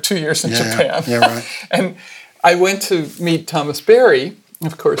doing that for 2 years in Japan. Yeah, right. And I went to meet Thomas Berry,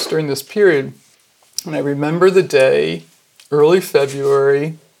 of course, during this period. And I remember the day, early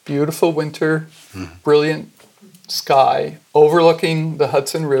February, beautiful winter, brilliant sky, overlooking the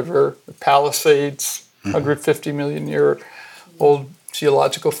Hudson River, the Palisades, 150 million year old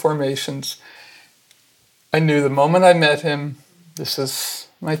geological formations. I knew the moment I met him, this is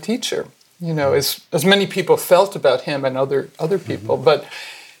my teacher. As many people felt about him and other people. But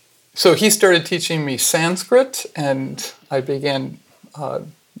so he started teaching me Sanskrit, and I began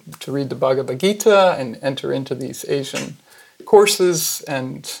to read the Bhagavad Gita and enter into these Asian courses.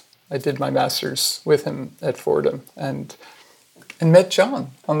 And I did my master's with him at Fordham and met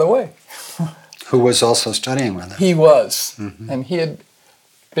John on the way. Who was also studying with him. He was. And he had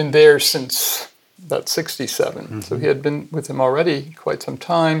been there since about 67. So he had been with him already quite some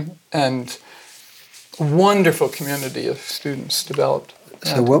time, and a wonderful community of students developed.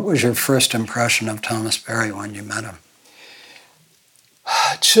 So what was your first impression of Thomas Berry when you met him?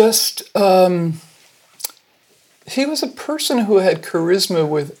 Just, he was a person who had charisma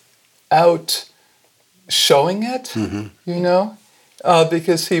without showing it,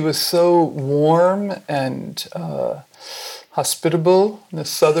 because he was so warm and hospitable in a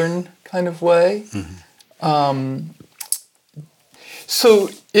southern kind of way. So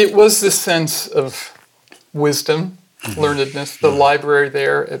it was this sense of wisdom, learnedness. The library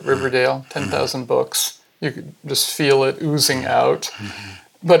there at Riverdale, 10,000 books. You could just feel it oozing out.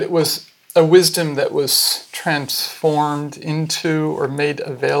 But it was a wisdom that was transformed into or made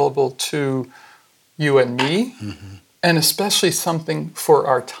available to you and me, and especially something for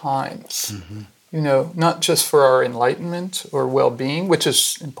our times. Not just for our enlightenment or well-being, which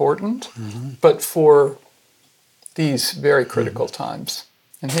is important, but for these very critical times.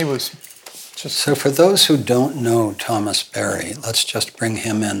 And he was just... So for those who don't know Thomas Berry, let's just bring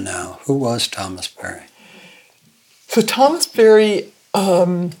him in now. Who was Thomas Berry? So Thomas Berry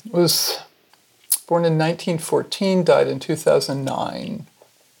was born in 1914, died in 2009,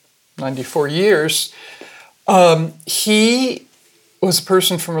 94 years. He was a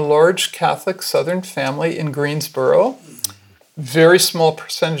person from a large Catholic Southern family in Greensboro. Very small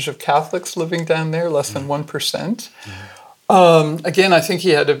percentage of Catholics living down there, less than 1%. Again, I think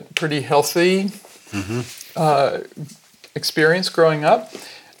he had a pretty healthy experience growing up.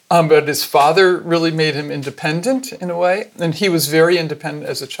 But his father really made him independent in a way, and he was very independent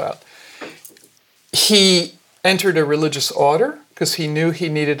as a child. He entered a religious order because he knew he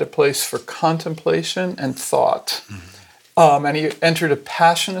needed a place for contemplation and thought. And he entered a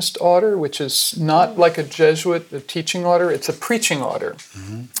Passionist order, which is not like a Jesuit, a teaching order, it's a preaching order.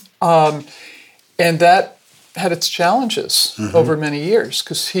 And that had its challenges over many years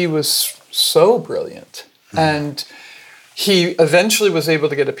because he was so brilliant. And he eventually was able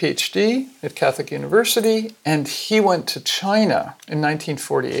to get a PhD at Catholic University, and he went to China in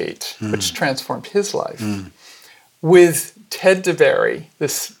 1948, which transformed his life, with Ted DeBerry,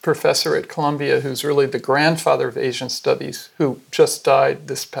 this professor at Columbia, who's really the grandfather of Asian studies, who just died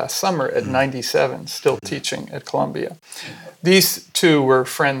this past summer at 97, still teaching at Columbia. These two were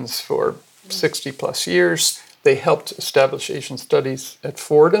friends for 60 plus years. They helped establish Asian studies at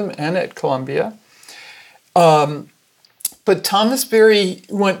Fordham and at Columbia. But Thomas Berry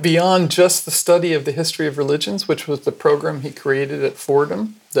went beyond just the study of the history of religions, which was the program he created at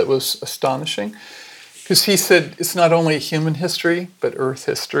Fordham that was astonishing. Because he said it's not only human history, but earth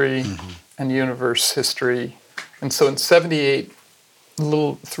history and universe history. And so in 78, a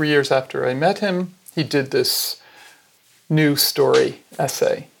little 3 years after I met him, he did this new story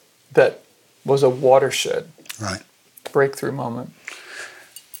essay that was a watershed, breakthrough moment.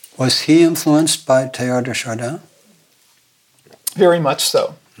 Was he influenced by Teilhard de Chardin? Very much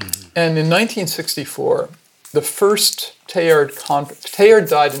so. And in 1964, the first Teilhard conference, Teilhard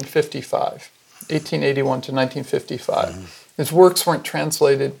died in 55, 1881 to 1955. His works weren't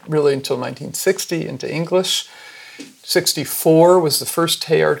translated really until 1960 into English. 64 was the first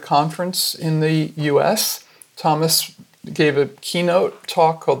Teilhard conference in the US. Thomas gave a keynote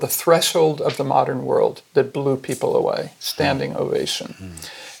talk called The Threshold of the Modern World that blew people away, standing ovation.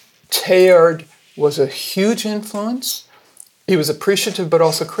 Teilhard was a huge influence. He was appreciative but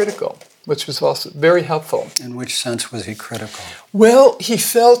also critical, which was also very helpful. In which sense was he critical? Well, he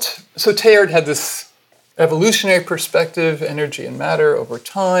felt, so Teilhard had this evolutionary perspective, energy and matter over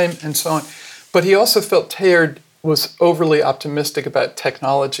time and so on, but he also felt Teilhard was overly optimistic about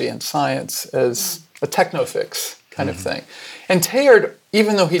technology and science as a techno-fix kind of thing. And Teilhard,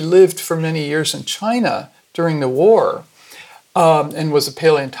 even though he lived for many years in China during the war and was a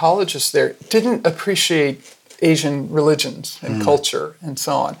paleontologist there, didn't appreciate Asian religions and culture and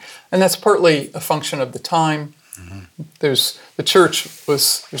so on. And that's partly a function of the time. There's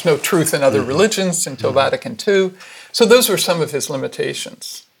no truth in other religions until Vatican II. So those were some of his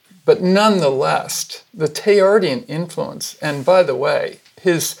limitations. But nonetheless, the Teilhardian influence, and by the way,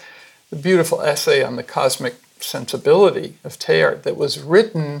 the beautiful essay on the cosmic sensibility of Teilhard that was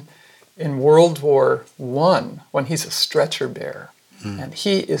written in World War I when he's a stretcher bearer. And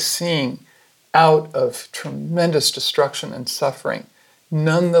he is seeing out of tremendous destruction and suffering,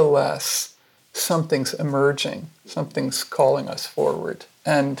 nonetheless, something's emerging, something's calling us forward.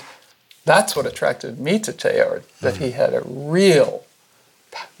 And that's what attracted me to Teilhard, that he had a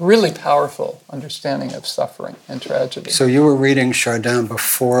really powerful understanding of suffering and tragedy. So you were reading Chardin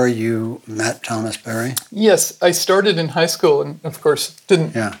before you met Thomas Berry? Yes, I started in high school and, of course,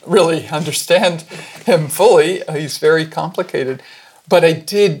 didn't really understand him fully. He's very complicated. But I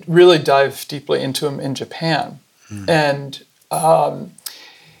did really dive deeply into him in Japan. And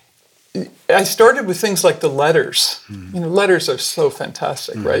I started with things like the letters. Letters are so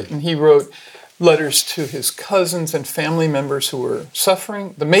fantastic, right? And he wrote letters to his cousins and family members who were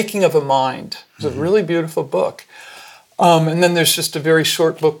suffering. The Making of a Mind is a really beautiful book. And then there's just a very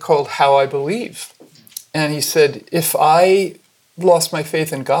short book called How I Believe. And he said, if I lost my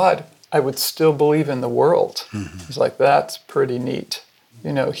faith in God, I would still believe in the world. He's like, that's pretty neat.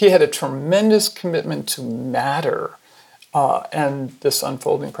 He had a tremendous commitment to matter and this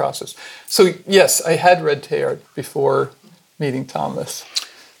unfolding process. So yes, I had read Teilhard before meeting Thomas.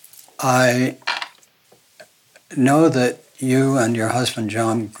 I know that you and your husband,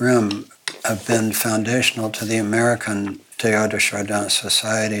 John Grimm, have been foundational to the American Teilhard de Chardin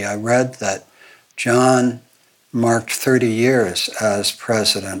Society. I read that John marked 30 years as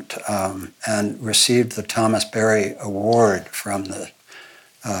president and received the Thomas Berry Award from the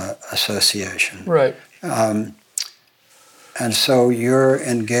association. Right. And so your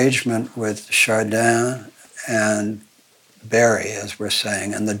engagement with Chardin and Barry, as we're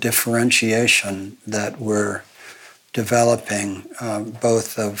saying, and the differentiation that we're developing,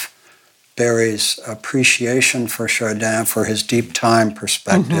 both of Barry's appreciation for Chardin for his deep time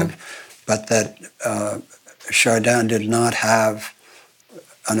perspective, but that Chardin did not have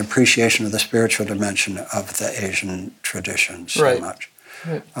an appreciation of the spiritual dimension of the Asian tradition so much.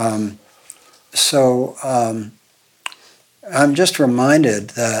 Right. I'm just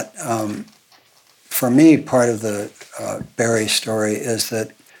reminded that for me, part of the Barry story is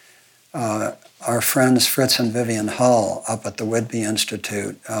that our friends Fritz and Vivian Hull up at the Whidbey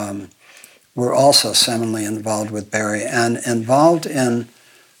Institute were also seminally involved with Barry and involved in,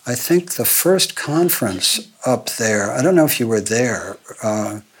 I think, the first conference up there. I don't know if you were there.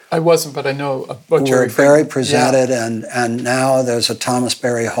 I wasn't, but I know about where Jerry Barry presented, and now there's a Thomas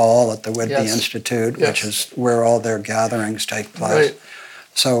Barry Hall at the Whidbey Institute, which is where all their gatherings take place. Right.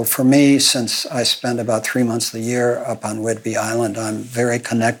 So for me, since I spend about 3 months of the year up on Whidbey Island, I'm very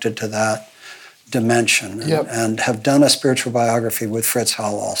connected to that dimension and have done a spiritual biography with Fritz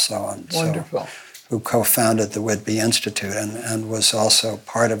Hull also. And wonderful. who co-founded the Whidbey Institute and was also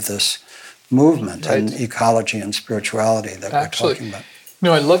part of this movement in ecology and spirituality that we're talking about.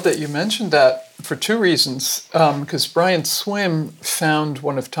 No, I love that you mentioned that for two reasons. Because Brian Swim found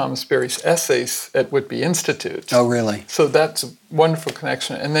one of Thomas Barry's essays at Whidbey Institute. Oh, really? So that's a wonderful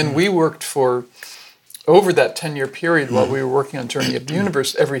connection. And then we worked for, over that 10-year period while we were working on Journey of the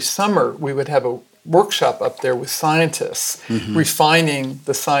Universe, every summer we would have a workshop up there with scientists, refining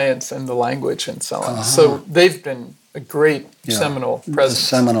the science and the language and so on. So they've been a great seminal presence. A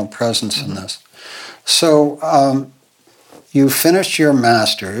seminal presence in this. So you finished your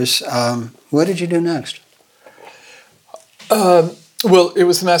master's. What did you do next? Well, it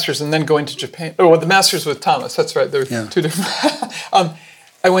was the master's and then going to Japan. Oh, well, the master's with Thomas. That's right. There were two different.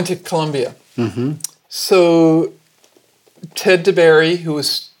 I went to Columbia. So Ted DeBerry, who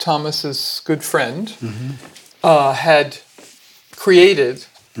was Thomas's good friend, had created,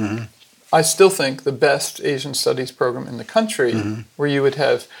 I still think, the best Asian studies program in the country, where you would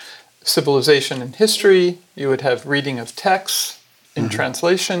have civilization and history, you would have reading of texts in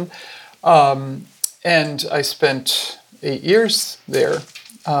translation, and I spent 8 years there.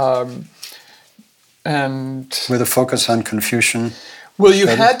 And with a focus on Confucian. Well, you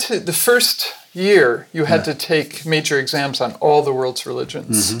had to, the first year, you had to take major exams on all the world's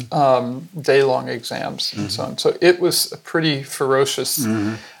religions, day-long exams and so on. So it was a pretty ferocious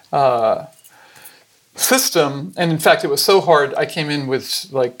system. And in fact, it was so hard, I came in with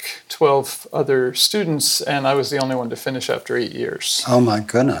like 12 other students, and I was the only one to finish after 8 years. Oh, my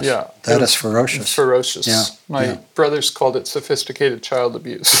goodness. Yeah. That is ferocious. Ferocious. Yeah. My brothers called it sophisticated child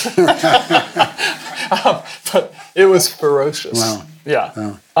abuse. But it was ferocious. Wow.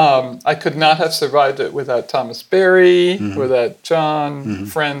 Yeah. I could not have survived it without Thomas Barry, without John,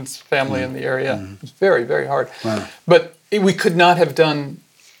 friends, family in the area. It was very, very hard. Wow. But we could not have done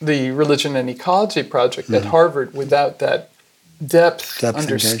the Religion and Ecology project at Harvard without that depth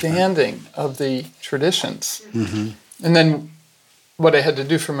understanding of the traditions. And then what I had to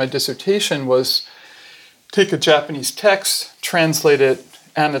do for my dissertation was take a Japanese text, translate it,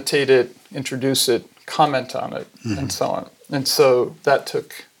 annotate it, introduce it, comment on it, and so on. And so that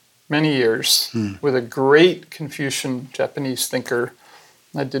took many years with a great Confucian Japanese thinker.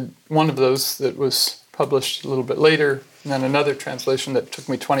 I did one of those that was published a little bit later, and then another translation that took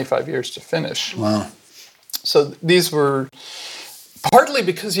me 25 years to finish. Wow. So these were partly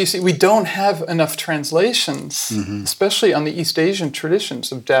because, you see, we don't have enough translations, especially on the East Asian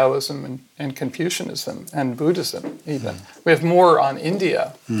traditions of Taoism and Confucianism and Buddhism even. We have more on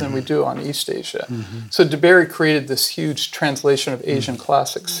India than we do on East Asia. So DeBerry created this huge translation of Asian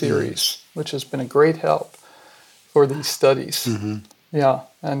classic series, which has been a great help for these studies. Yeah,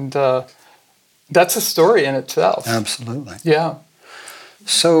 and that's a story in itself. Absolutely. Yeah.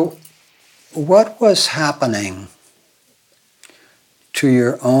 So what was happening to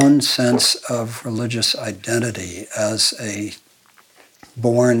your own sense of religious identity as a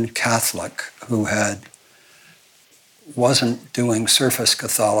born Catholic who wasn't doing surface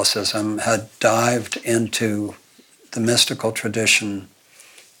Catholicism, had dived into the mystical tradition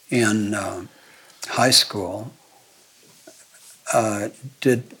in high school?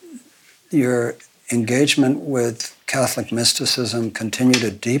 Did your engagement with Catholic mysticism continue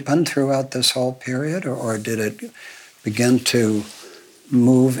to deepen throughout this whole period, or did it begin to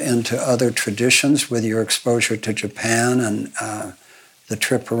move into other traditions with your exposure to Japan and the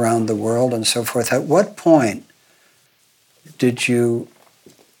trip around the world and so forth? At what point did you,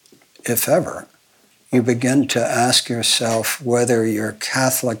 if ever, you begin to ask yourself whether your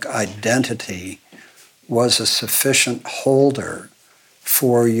Catholic identity was a sufficient holder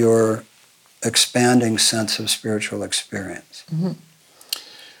for your expanding sense of spiritual experience? Mm-hmm.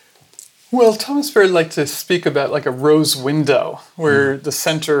 Well, Thomas Berry liked to speak about like a rose window, where the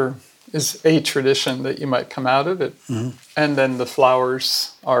center is a tradition that you might come out of it, and then the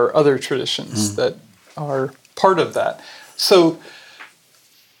flowers are other traditions that are part of that. So,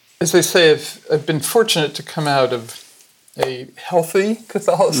 as I say, I've been fortunate to come out of a healthy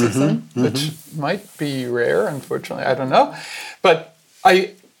Catholicism, which might be rare, unfortunately, I don't know. But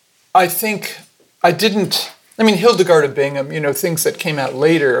I think I didn't, I mean, Hildegard of Bingen, things that came out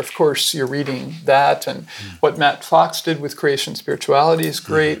later, of course, you're reading that, and what Matt Fox did with creation spirituality is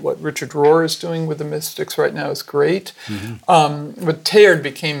great. What Richard Rohr is doing with the mystics right now is great. But Teilhard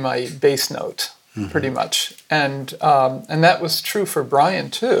became my bass note, pretty much. And that was true for Brian,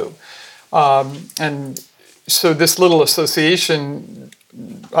 too. And so this little association,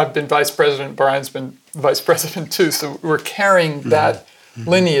 I've been vice president, Brian's been vice president, too, so we're carrying that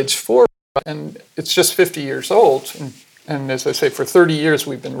lineage forward. And it's just 50 years old, and as I say, for 30 years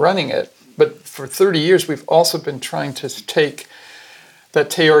we've been running it, but for 30 years we've also been trying to take that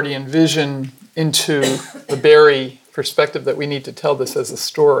Teilhardian vision into the Berry perspective that we need to tell this as a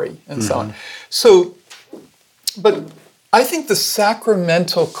story, and so on. So, but I think the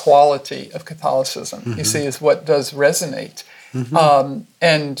sacramental quality of Catholicism, you see, is what does resonate.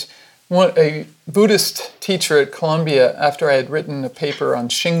 And a Buddhist teacher at Columbia, after I had written a paper on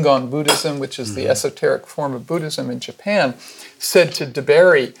Shingon Buddhism, which is the esoteric form of Buddhism in Japan, said to de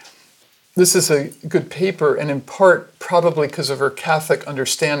Berry, this is a good paper, and in part probably because of her Catholic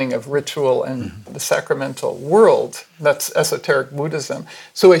understanding of ritual and the sacramental world, that's esoteric Buddhism.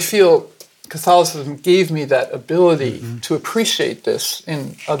 So I feel Catholicism gave me that ability to appreciate this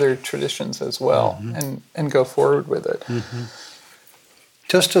in other traditions as well, and go forward with it.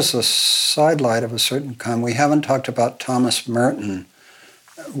 Just as a sidelight of a certain kind, we haven't talked about Thomas Merton.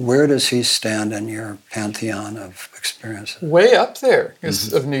 Where does he stand in your pantheon of experiences? Way up there.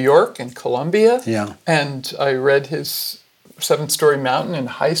 He's of New York and Columbia. Yeah. And I read his Seventh Story Mountain in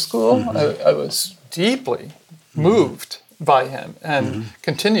high school. I was deeply moved by him and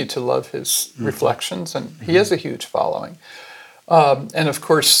continue to love his reflections. And he has a huge following. And of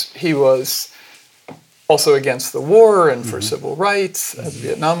course, he was also against the war and for civil rights, the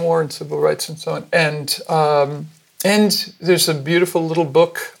Vietnam War and civil rights and so on. And there's a beautiful little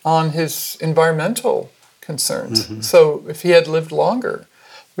book on his environmental concerns. So if he had lived longer,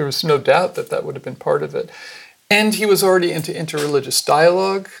 there was no doubt that would have been part of it. And he was already into interreligious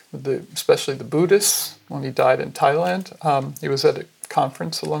dialogue, especially the Buddhists, when he died in Thailand. He was at a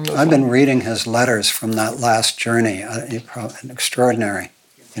conference along those lines. I've been reading his letters from that last journey, an extraordinary,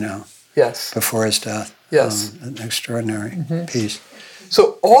 Yes. before his death. Yes. An extraordinary piece.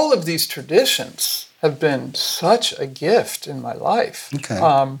 So all of these traditions have been such a gift in my life. Okay.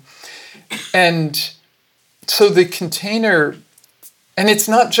 And so the container, and it's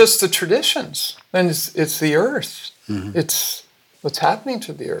not just the traditions, and it's the earth. It's what's happening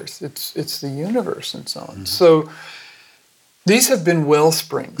to the earth. It's the universe and so on. So these have been well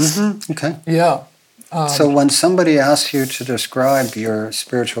springs. Okay. Yeah. So when somebody asks you to describe your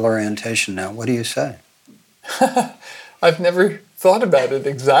spiritual orientation now, what do you say? I've never thought about it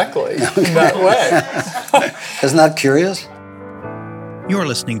exactly in that way. Isn't that curious? You're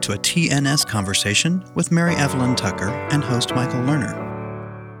listening to a TNS conversation with Mary Evelyn Tucker and host Michael Lerner.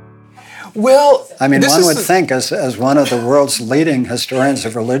 Well, I mean, one would think, as one of the world's leading historians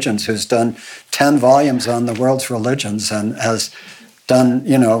of religions, who's done 10 volumes on the world's religions and has done,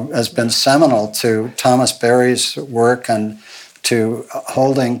 has been seminal to Thomas Berry's work and to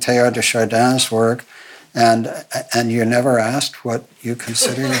holding Teilhard de Chardin's work, and you never asked what you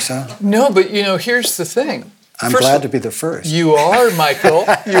consider yourself? No, but here's the thing. I'm glad to be the first. You are, Michael.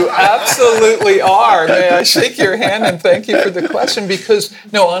 You absolutely are. May I shake your hand and thank you for the question? Because,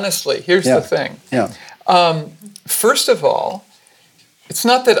 no, honestly, here's the thing. Yeah. First of all, it's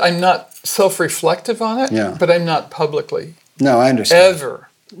not that I'm not self-reflective on it, but I'm not publicly. No, I understand. Ever.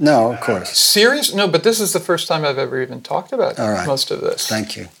 No, of course. Serious? No, but this is the first time I've ever even talked about most of this.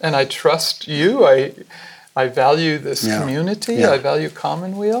 Thank you. And I trust you. I value this community. Yeah. I value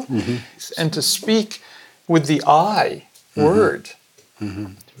Commonweal. And to speak with the I word,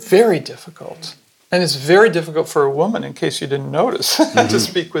 very difficult. And it's very difficult for a woman, in case you didn't notice, to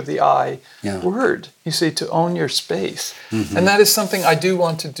speak with the I word. You see, to own your space. And that is something I do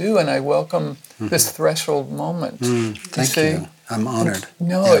want to do, and I welcome this threshold moment. Thank you. I'm honored.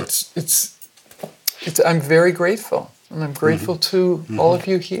 It's I'm very grateful. And I'm grateful to all of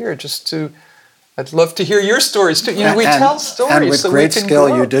you here, I'd love to hear your stories too. We tell stories. And with so great we can skill,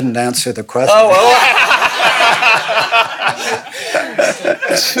 grow. you didn't answer the question. Oh,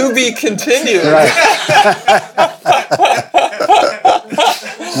 To be continued. Right.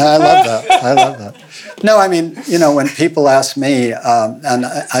 I love that. No, I mean, when people ask me, and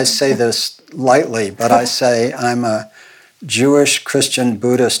I say this lightly, but I say I'm a Jewish, Christian,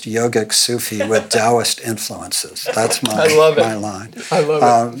 Buddhist, yogic Sufi with Taoist influences. That's my line. I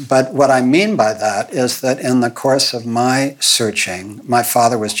love it. But what I mean by that is that in the course of my searching, my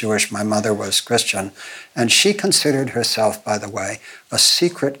father was Jewish, my mother was Christian, and she considered herself, by the way, a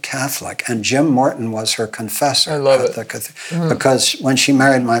secret Catholic, and Jim Morton was her confessor. I love it. Because when she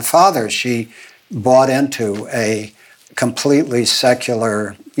married my father, she bought into a completely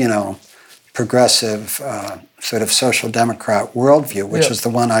secular, progressive sort of social democrat worldview, which is the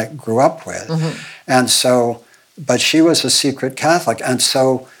one I grew up with. And so, but she was a secret Catholic. And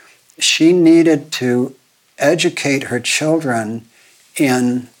so she needed to educate her children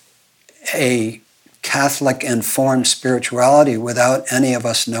in a Catholic-informed spirituality without any of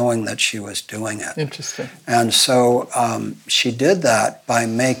us knowing that she was doing it. Interesting. And so she did that by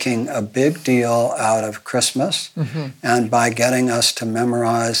making a big deal out of Christmas and by getting us to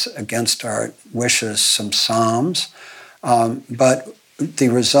memorize against our wishes some Psalms. But the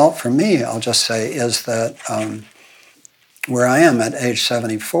result for me, I'll just say, is that where I am at age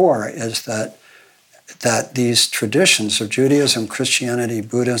 74 is that these traditions of Judaism, Christianity,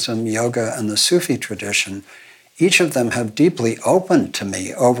 Buddhism, yoga, and the Sufi tradition, each of them have deeply opened to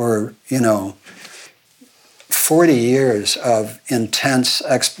me over, 40 years of intense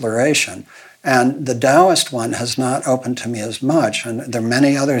exploration. And the Taoist one has not opened to me as much, and there are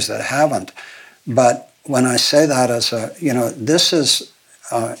many others that haven't. But when I say that as this is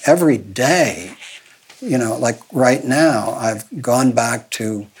every day, like right now, I've gone back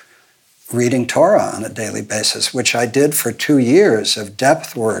to reading Torah on a daily basis, which I did for 2 years of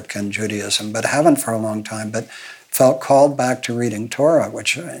depth work in Judaism, but haven't for a long time, but felt called back to reading Torah,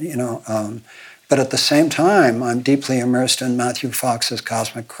 which, but at the same time, I'm deeply immersed in Matthew Fox's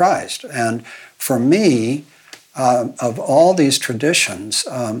Cosmic Christ. And for me, of all these traditions,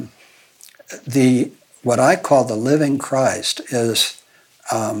 what I call the living Christ is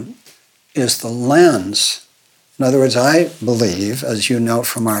the lens. In other words, I believe, as you know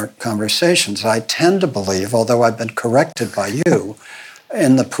from our conversations, I tend to believe, although I've been corrected by you,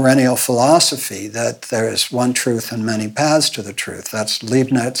 in the perennial philosophy that there is one truth and many paths to the truth. That's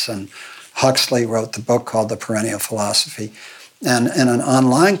Leibniz, and Huxley wrote the book called The Perennial Philosophy. And in an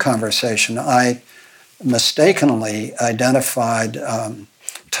online conversation, I mistakenly identified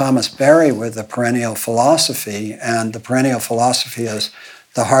Thomas Berry with the perennial philosophy, and the perennial philosophy is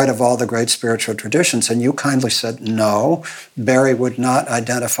the heart of all the great spiritual traditions. And you kindly said, no, Berry would not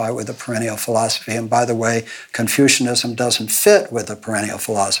identify with the perennial philosophy. And by the way, Confucianism doesn't fit with the perennial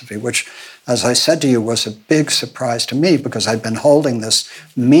philosophy, which, as I said to you, was a big surprise to me because I'd been holding this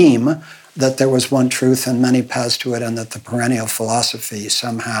meme that there was one truth and many paths to it, and that the perennial philosophy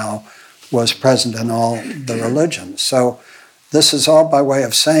somehow was present in all the religions. So this is all by way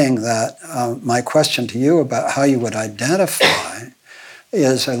of saying that my question to you about how you would identify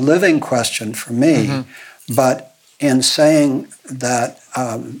is a living question for me, but in saying that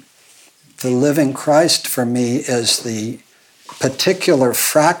the living Christ for me is the particular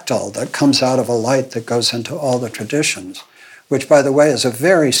fractal that comes out of a light that goes into all the traditions, which, by the way, is a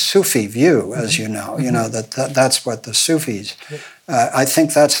very Sufi view, as you know. You know, that's what the Sufis, I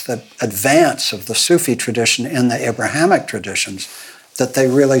think that's the advance of the Sufi tradition in the Abrahamic traditions, that they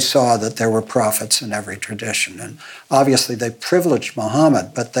really saw that there were prophets in every tradition. And obviously they privileged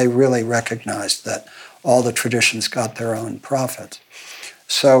Muhammad, but they really recognized that all the traditions got their own prophets.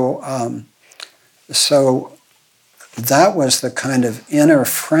 So that was the kind of inner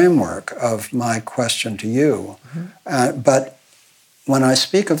framework of my question to you. But when I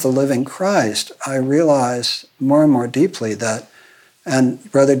speak of the living Christ, I realize more and more deeply that,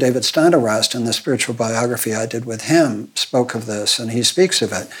 and Brother David Standerast, in the spiritual biography I did with him, spoke of this, and he speaks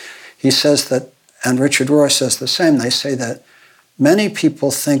of it. He says that, and Richard Rohr says the same, they say that many people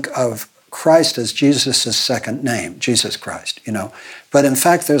think of Christ as Jesus' second name, Jesus Christ, But in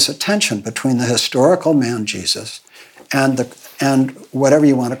fact, there's a tension between the historical man Jesus and whatever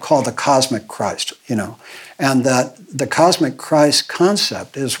you want to call the cosmic Christ, And that the cosmic Christ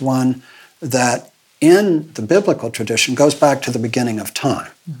concept is one that in the biblical tradition goes back to the beginning of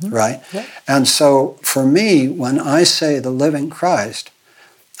time, right? Yeah. And so for me, when I say the living Christ,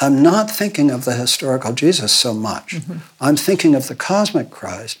 I'm not thinking of the historical Jesus so much. I'm thinking of the cosmic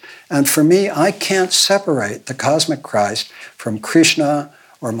Christ. And for me, I can't separate the cosmic Christ from Krishna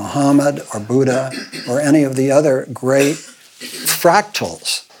or Muhammad or Buddha or any of the other great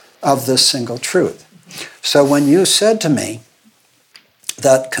fractals of this single truth. So when you said to me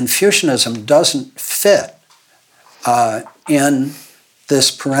that Confucianism doesn't fit in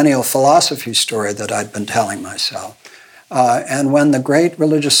this perennial philosophy story that I'd been telling myself, and when the great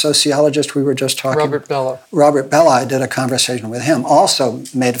religious sociologist we were just talking, Robert Bellah, I did a conversation with him, also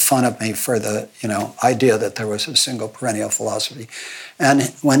made fun of me for the idea that there was a single perennial philosophy.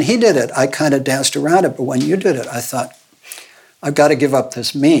 And when he did it, I kind of danced around it, but when you did it, I thought, I've got to give up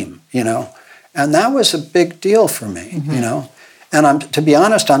this meme, And that was a big deal for me, And to be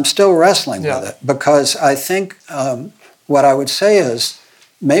honest, I'm still wrestling with it, because I think what I would say is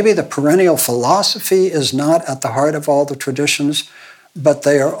maybe the perennial philosophy is not at the heart of all the traditions, but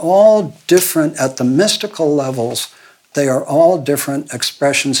they are all different at the mystical levels. They are all different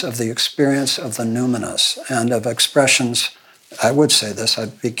expressions of the experience of the numinous and of expressions, I would say this,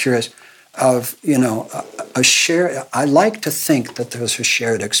 I'd be curious, of, a shared, I like to think that there's a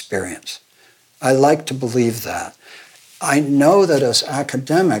shared experience. I like to believe that. I know that as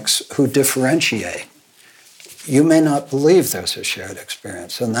academics who differentiate, you may not believe there's a shared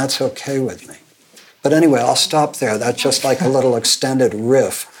experience, and that's okay with me. But anyway, I'll stop there. That's just like a little extended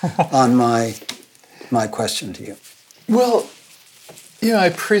riff on my question to you. Well, I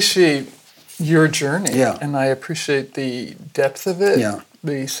appreciate your journey, Yeah. and I appreciate the depth of it, Yeah.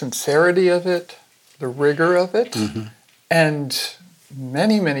 the sincerity of it, the rigor of it, and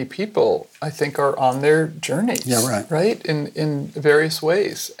many, many people, I think, are on their journeys, right? In various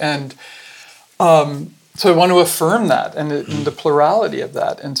ways. And so I want to affirm that and the plurality of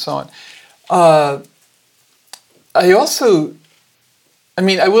that and so on. I will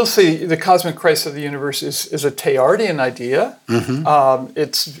say the cosmic Christ of the universe is a Teilhardian idea.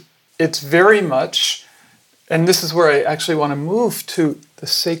 It's very much, and this is where I actually want to move to the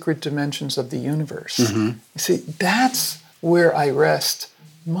sacred dimensions of the universe. You see, that's where I rest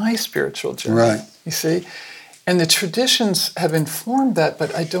my spiritual journey. Right. You see? And the traditions have informed that,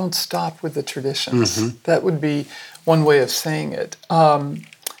 but I don't stop with the traditions. That would be one way of saying it.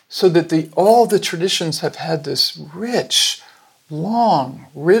 So that all the traditions have had this rich, long,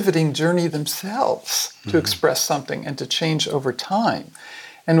 riveting journey themselves to express something and to change over time.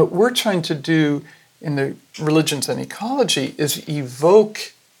 And what we're trying to do in the religions and ecology is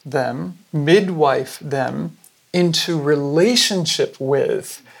evoke them, midwife them, into relationship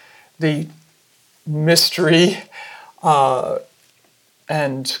with the mystery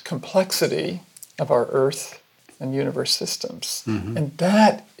and complexity of our Earth and universe systems. And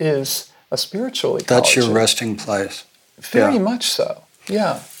that is a spiritual ecology. That's your resting place. Very much so,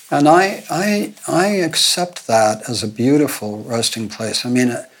 yeah. And I accept that as a beautiful resting place. I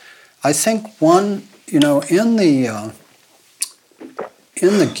mean, I think one, in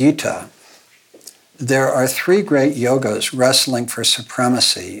the Gita, there are three great yogas wrestling for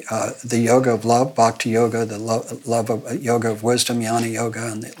supremacy: the yoga of love, bhakti yoga; the yoga of wisdom, jnana yoga;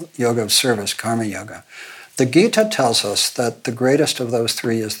 and the yoga of service, karma yoga. The Gita tells us that the greatest of those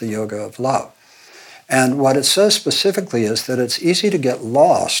three is the yoga of love. And what it says specifically is that it's easy to get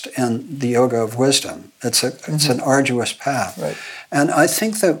lost in the yoga of wisdom. It's an arduous path. Right. And I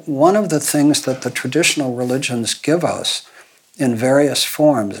think that one of the things that the traditional religions give us in various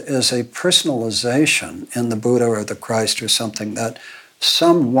forms is a personalization in the Buddha or the Christ or something, that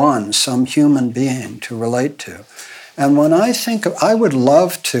some human being to relate to. And when I think I would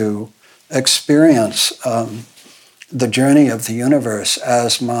love to experience the journey of the universe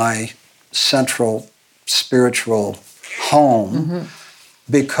as my central spiritual home,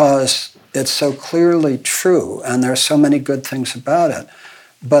 because it's so clearly true and there are so many good things about it.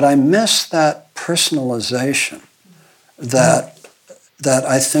 But I miss that personalization that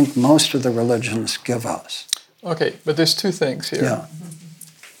I think most of the religions give us. Okay, but there's two things here. Yeah.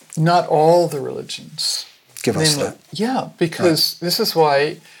 Not all the religions Give us that. Yeah, because this is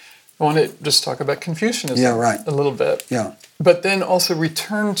why I want to just talk about Confucianism a little bit. Yeah. But then also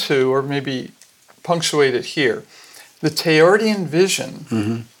return to, or maybe punctuate it here, the Teilhardian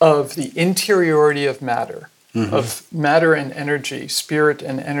vision of the interiority of matter, of matter and energy, spirit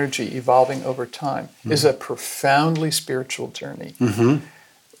and energy evolving over time, is a profoundly spiritual journey.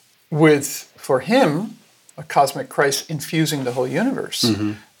 With, for him, a cosmic Christ infusing the whole universe.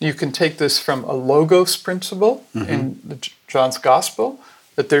 You can take this from a logos principle in John's Gospel,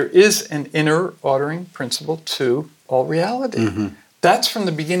 that there is an inner ordering principle to all reality. That's from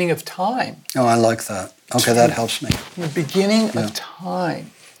the beginning of time. Oh, I like that. Okay, that helps me. The beginning of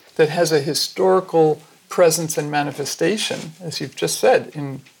time that has a historical presence and manifestation, as you've just said,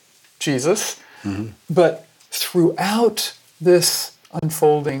 in Jesus, but throughout this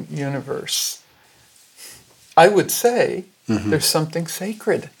unfolding universe. I would say There's something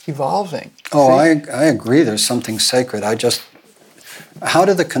sacred evolving. Oh, See? I agree. There's something sacred. How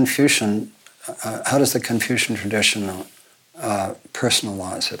does the Confucian tradition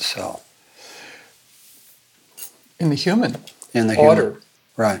personalize itself In the human in the order. human?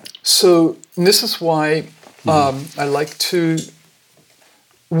 Right. So this is why I like to.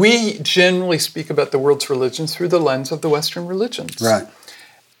 We generally speak about the world's religions through the lens of the Western religions. Right.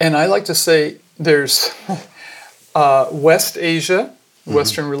 And I like to say there's West Asia,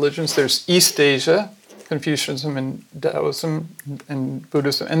 Western religions, there's East Asia, Confucianism and Taoism and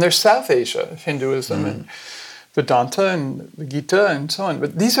Buddhism, and there's South Asia, Hinduism and Vedanta and the Gita and so on.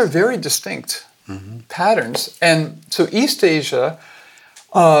 But these are very distinct patterns. And so East Asia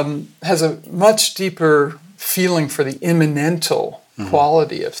has a much deeper feeling for the immanental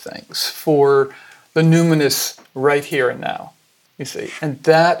quality of things, for the numinous right here and now, you see. And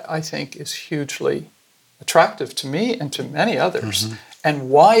that, I think, is hugely attractive to me and to many others. And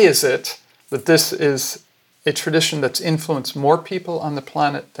why is it that this is a tradition that's influenced more people on the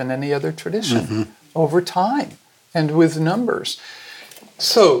planet than any other tradition over time and with numbers?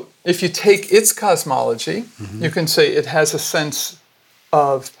 So if you take its cosmology, you can say it has a sense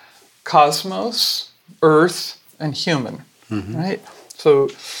of cosmos, earth, and human, right? So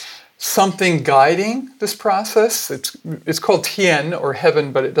something guiding this process, it's called Tien or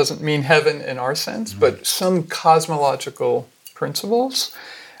heaven, but it doesn't mean heaven in our sense, but some cosmological principles.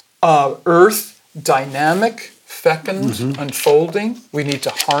 Earth, dynamic, fecund, unfolding. We need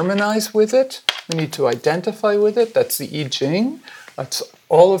to harmonize with it. We need to identify with it. That's the I Ching. That's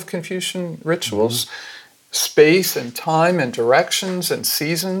all of Confucian rituals. Space and time and directions and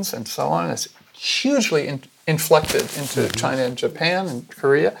seasons and so on. It's hugely inflected into China and Japan and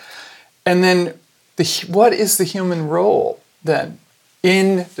Korea. And then what is the human role then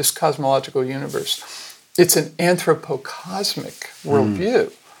in this cosmological universe? It's an anthropocosmic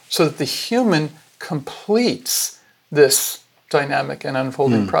worldview, so that the human completes this dynamic and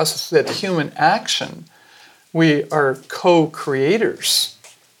unfolding process, that human action, we are co-creators,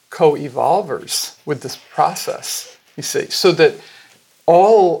 co-evolvers with this process, you see, so that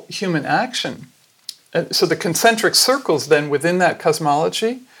all human action, so the concentric circles then within that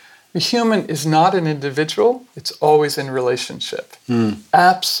cosmology, the human is not an individual, it's always in relationship.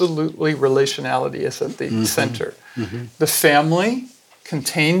 Absolutely, relationality is at the center. The family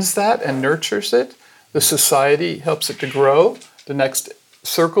contains that and nurtures it. The society helps it to grow. The next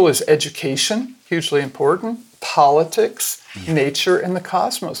circle is education, hugely important. Politics, nature, and the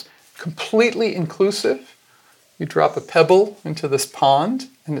cosmos. Completely inclusive. You drop a pebble into this pond,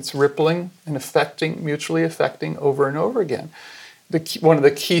 and it's rippling and mutually affecting over and over again. One of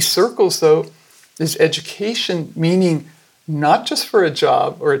the key circles, though, is education, meaning not just for a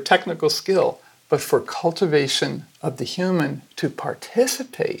job or a technical skill, but for cultivation of the human to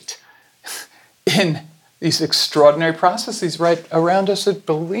participate in these extraordinary processes right around us at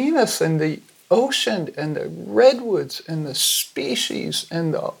Bolinas and the ocean and the redwoods and the species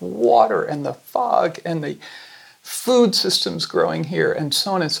and the water and the fog and the food systems growing here and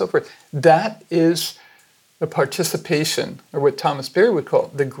so on and so forth. That is the participation, or what Thomas Berry would call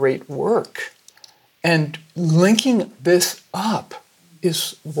the great work. And linking this up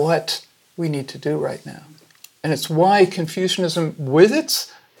is what we need to do right now. And it's why Confucianism,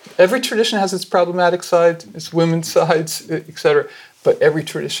 every tradition has its problematic side, its women's sides, etc. But every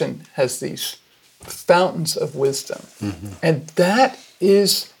tradition has these fountains of wisdom. And that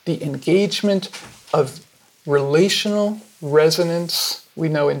is the engagement of relational resonance. We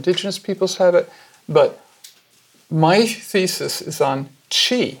know indigenous peoples have it, but my thesis is on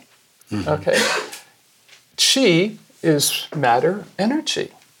qi. Okay, qi is matter,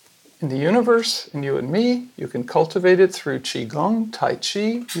 energy. In the universe, in you and me, you can cultivate it through qigong, tai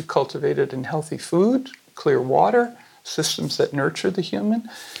chi. You cultivate it in healthy food, clear water, systems that nurture the human.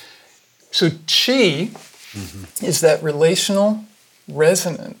 So qi is that relational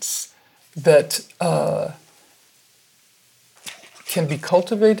resonance that can be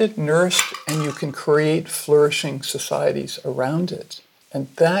cultivated, nourished, and you can create flourishing societies around it.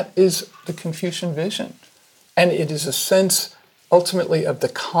 And that is the Confucian vision. And it is a sense, ultimately, of the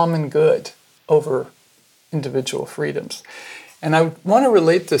common good over individual freedoms. And I want to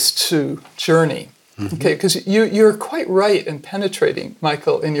relate this to journey, okay? Because you're quite right and penetrating,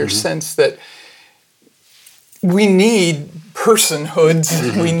 Michael, in your sense that we need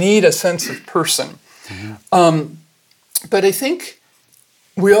personhoods, we need a sense of person. But I think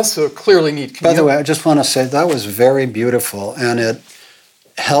we also clearly need community. By the way, I just want to say that was very beautiful, and it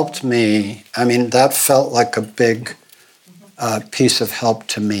helped me. I mean, that felt like a big piece of help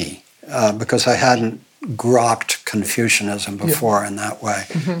to me because I hadn't grokked Confucianism before in that way.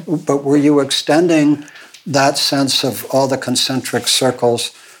 But were you extending that sense of all the concentric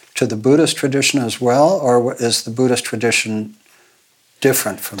circles to the Buddhist tradition as well, or is the Buddhist tradition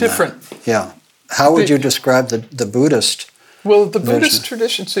different from that? Different. Yeah. How would you describe the Buddhist? Well, the version? Buddhist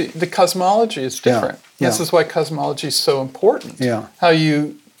tradition, see, the cosmology is different. Yeah. This is why cosmology is so important. Yeah. How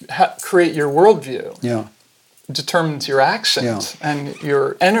you create your worldview Yeah. determines your actions and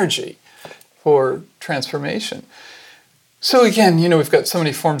your energy for transformation. So again, we've got so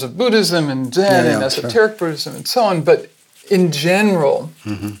many forms of Buddhism and Zen and esoteric Buddhism and so on, but in general,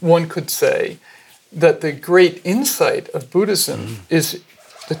 one could say that the great insight of Buddhism is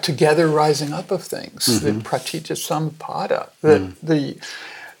the together rising up of things, the pratitya samuppada, the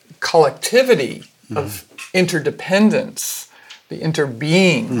collectivity of interdependence, the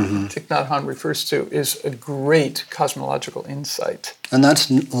interbeing Thich Nhat Hanh refers to, is a great cosmological insight. And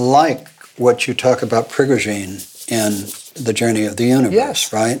that's like what you talk about Prigogine in The Journey of the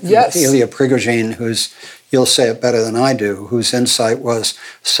Universe, right? Yes. Ilya Prigogine, who's, you'll say it better than I do, whose insight was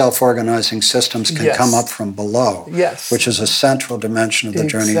self-organizing systems can come up from below, which is a central dimension of the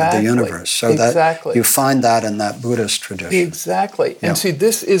journey of the universe. So that you find that in that Buddhist tradition. Exactly. And see,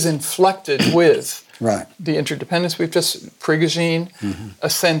 this is inflected with right. the interdependence. We've just, Prigogine, a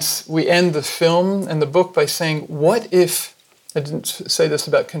sense, we end the film and the book by saying, what if, I didn't say this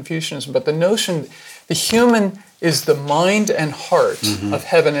about Confucianism, but the notion, the human is the mind and heart of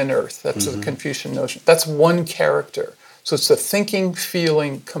heaven and earth. That's the Confucian notion. That's one character. So it's the thinking,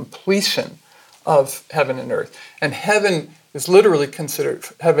 feeling, completion of heaven and earth. And heaven is literally considered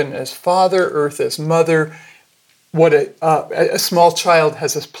heaven as father, earth as mother. What a small child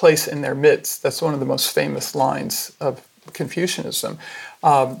has a place in their midst. That's one of the most famous lines of Confucianism.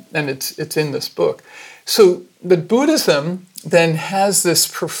 And it's in this book. So the Buddhism then has this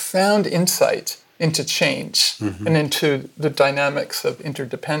profound insight into change and into the dynamics of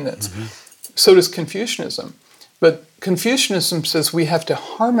interdependence. So does Confucianism. But Confucianism says we have to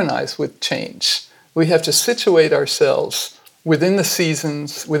harmonize with change. We have to situate ourselves within the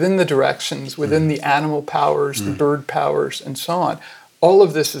seasons, within the directions, within the animal powers, the bird powers, and so on. All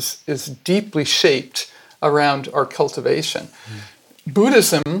of this is deeply shaped around our cultivation.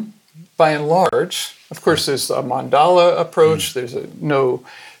 Buddhism, by and large, of course, there's a mandala approach, there's a no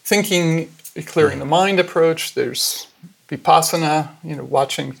thinking, clearing the mind approach, there's vipassana,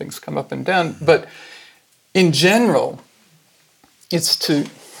 watching things come up and down. But in general, it's to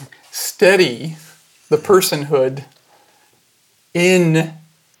steady the personhood in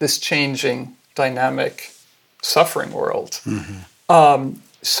this changing, dynamic, suffering world.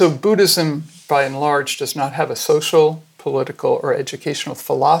 So Buddhism, by and large, does not have a social, political, or educational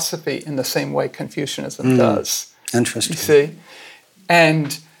philosophy in the same way Confucianism does. Interesting. You see?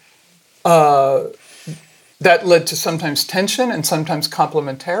 And that led to sometimes tension and sometimes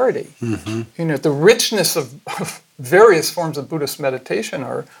complementarity. The richness of various forms of Buddhist meditation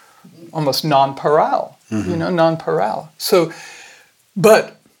are almost non-paral, non-paral. So,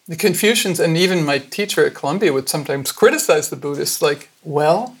 but the Confucians, and even my teacher at Columbia would sometimes criticize the Buddhists, like,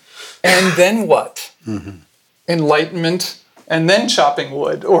 well, and then what? Enlightenment, and then chopping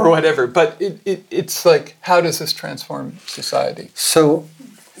wood, or whatever. But it's like, how does this transform society? So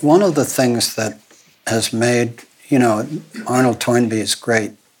one of the things that has made, Arnold Toynbee's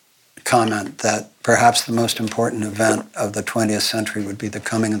great comment that perhaps the most important event of the 20th century would be the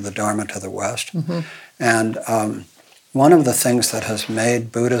coming of the Dharma to the West. And one of the things that has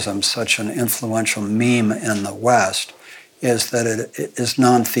made Buddhism such an influential meme in the West is that it is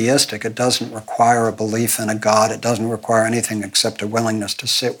non-theistic. It doesn't require a belief in a God. It doesn't require anything except a willingness to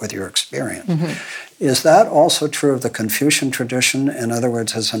sit with your experience. Is that also true of the Confucian tradition? In other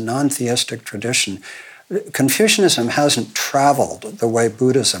words, as a non-theistic tradition, Confucianism hasn't traveled the way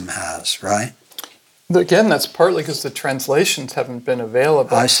Buddhism has, right? Again, that's partly because the translations haven't been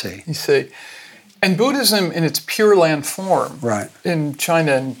available. I see. You see. And Buddhism in its Pure Land form in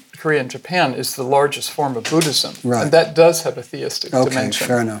China and Korea and Japan is the largest form of Buddhism. And that does have a theistic dimension.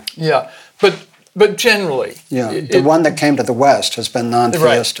 Fair enough. Yeah, but generally. Yeah, the one that came to the West has been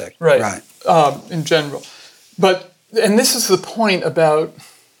non-theistic. Right. In general. And this is the point about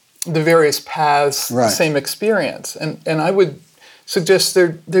the various paths, same experience. And I would suggest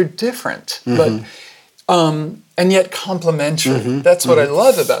they're different, but and yet complementary. That's what I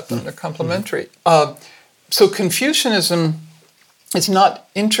love about them. They're complementary. So Confucianism is not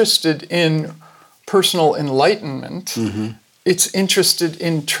interested in personal enlightenment. It's interested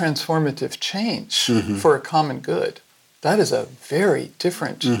in transformative change for a common good. That is a very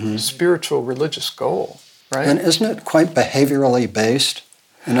different spiritual religious goal, right? And isn't it quite behaviorally based?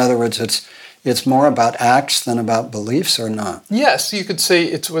 In other words, it's more about acts than about beliefs, or not? Yes, you could say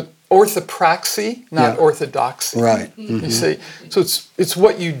it's what orthopraxy, not orthodoxy. Right. You see, so it's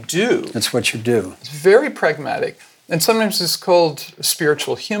what you do. It's what you do. It's very pragmatic, and sometimes it's called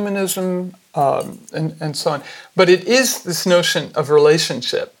spiritual humanism, and so on. But it is this notion of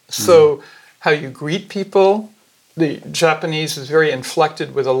relationship. So how you greet people. The Japanese is very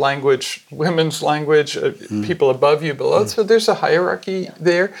inflected with a language, women's language, people above you, below. So there's a hierarchy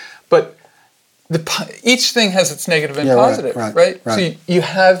there, but each thing has its negative and positive, right? So you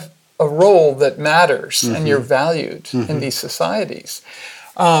have a role that matters, and you're valued in these societies.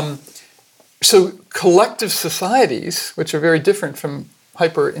 So collective societies, which are very different from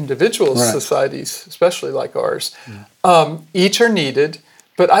hyper-individual societies, especially like ours, each are needed.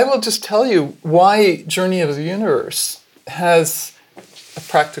 But I will just tell you why Journey of the Universe has a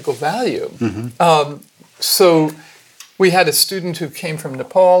practical value. So we had a student who came from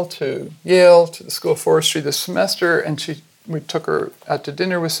Nepal to Yale, to the School of Forestry this semester, and we took her out to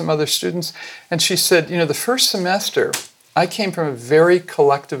dinner with some other students, and she said, the first semester, I came from a very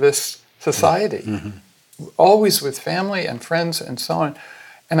collectivist society, always with family and friends and so on,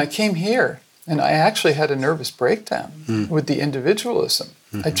 and I came here, and I actually had a nervous breakdown with the individualism.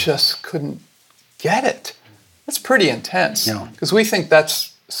 I just couldn't get it. That's pretty intense, because we think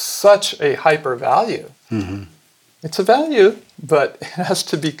that's such a hyper value. It's a value, but it has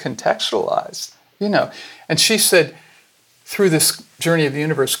to be contextualized, And she said, through this Journey of the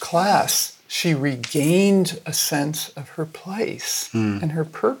Universe class, she regained a sense of her place and her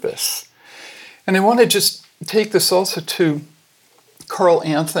purpose. And I want to just take this also to Carl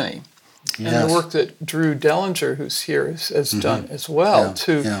Anthony and the work that Drew Dellinger, who's here, has done as well.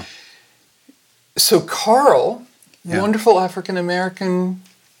 So Carl, wonderful African-American,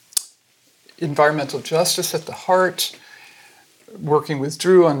 environmental justice at the heart, working with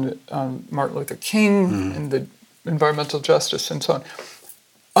Drew on Martin Luther King and the environmental justice and so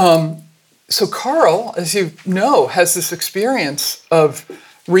on. So Carl, as you know, has this experience of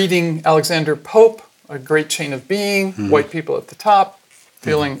reading Alexander Pope, A Great Chain of Being, white people at the top,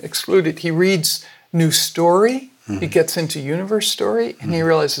 feeling excluded. He reads New Story, he gets into Universe Story, and he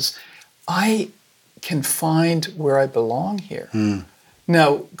realizes, I can find where I belong here.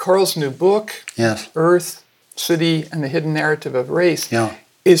 Now, Carl's new book, Earth, City, and the Hidden Narrative of Race,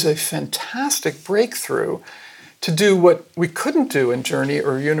 is a fantastic breakthrough to do what we couldn't do in Journey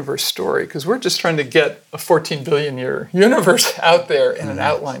or Universe Story, because we're just trying to get a 14 billion year universe out there in an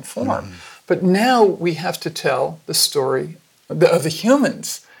outline form. But now we have to tell the story of the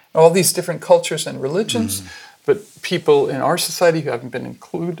humans, all these different cultures and religions, but people in our society who haven't been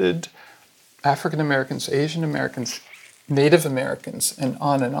included, African Americans, Asian Americans, Native Americans, and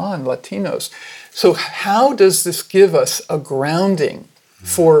on, Latinos. So how does this give us a grounding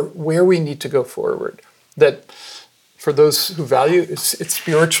for where we need to go forward? That for those who value, it's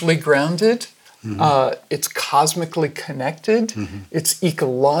spiritually grounded, it's cosmically connected, it's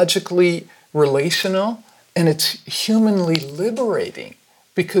ecologically relational, and it's humanly liberating,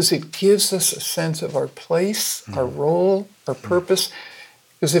 because it gives us a sense of our place, our role, our purpose.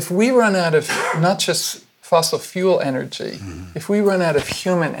 Because if we run out of not just fossil fuel energy, if we run out of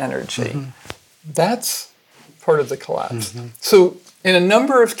human energy, that's part of the collapse. So in a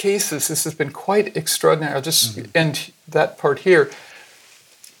number of cases, this has been quite extraordinary. I'll just end that part here.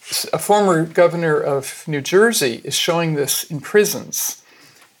 A former governor of New Jersey is showing this in prisons.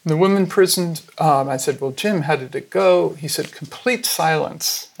 The women imprisoned, I said, well, Jim, how did it go? He said, complete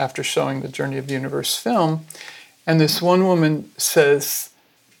silence after showing the Journey of the Universe film. And this one woman says,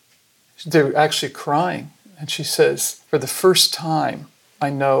 they're actually crying. And she says, for the first time,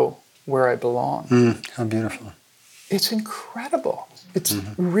 I know where I belong. How beautiful. It's incredible. It's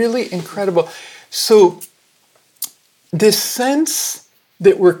really incredible. So this sense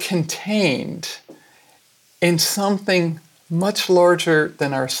that we're contained in something much larger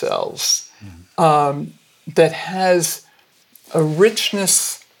than ourselves, that has a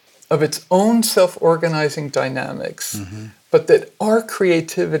richness of its own self-organizing dynamics, but that our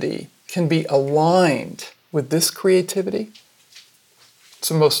creativity can be aligned with this creativity. It's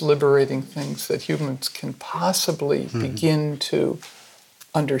the most liberating things that humans can possibly begin to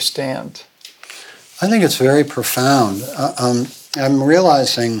understand. I think it's very profound. I'm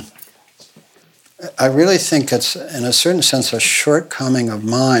realizing, I really think it's, in a certain sense, a shortcoming of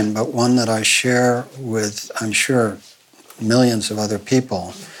mine, but one that I share with, I'm sure, millions of other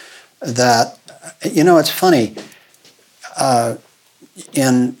people, that, it's funny,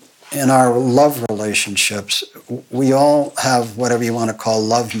 in our love relationships, we all have whatever you want to call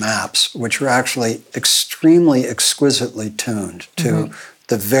love maps, which are actually extremely exquisitely tuned to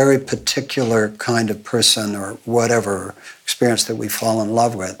the very particular kind of person or whatever experience that we fall in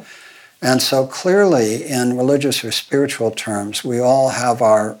love with. And so clearly, in religious or spiritual terms, we all have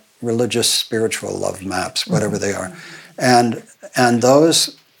our religious spiritual love maps, whatever they are. And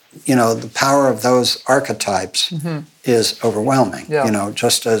those, the power of those archetypes is overwhelming,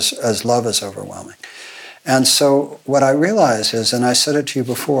 just as love is overwhelming. And so what I realize is, and I said it to you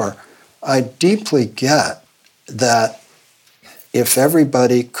before, I deeply get that if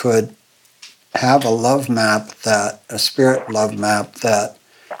everybody could have a love map, a spirit love map that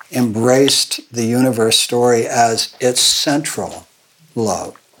embraced the universe story as its central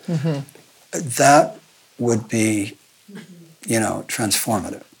love, that would be,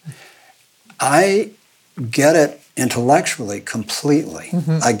 transformative. I get it intellectually completely.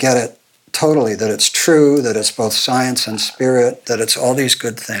 I get it totally, that it's true, that it's both science and spirit, that it's all these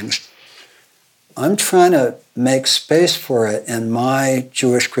good things. I'm trying to make space for it in my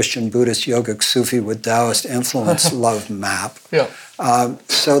Jewish, Christian, Buddhist, yogic, Sufi with Taoist influence love map,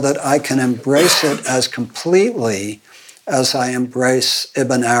 so that I can embrace it as completely as I embrace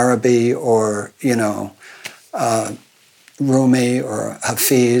Ibn Arabi or, Rumi or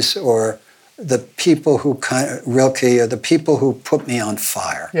Hafiz or the people who Rilke, or the people who put me on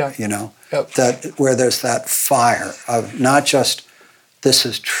fire, that where there's that fire of not just this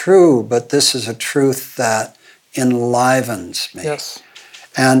is true, but this is a truth that enlivens me. Yes.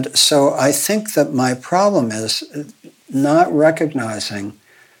 And so I think that my problem is not recognizing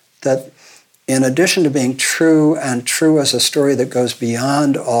that in addition to being true, and true as a story that goes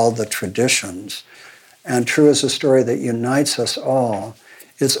beyond all the traditions, and true as a story that unites us all,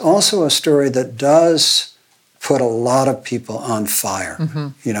 it's also a story that does put a lot of people on fire,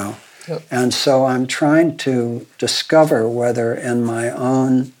 Yep. And so I'm trying to discover whether in my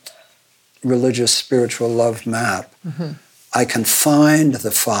own religious spiritual love map, I can find the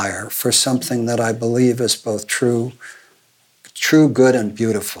fire for something that I believe is both true, good, and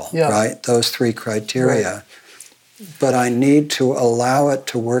beautiful, right? Those three criteria. Right. But I need to allow it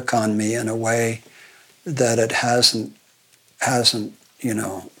to work on me in a way that it hasn't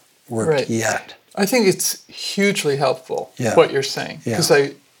worked yet. I think it's hugely helpful, what you're saying, because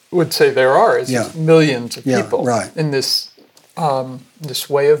I would say there are millions of people in this this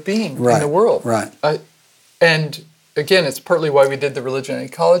way of being in the world. Right. And again, it's partly why we did the religion and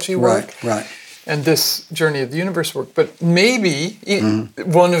ecology work and this journey of the universe work. But maybe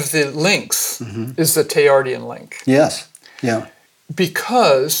one of the links is the Teilhardian link. Yes. Yeah.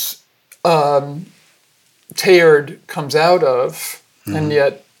 Because Teilhard comes out of and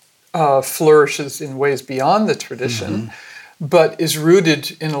yet flourishes in ways beyond the tradition, but is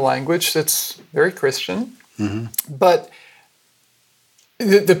rooted in a language that's very Christian. But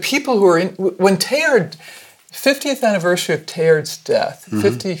the people who are in, when Teilhard, 50th anniversary of Teilhard's death,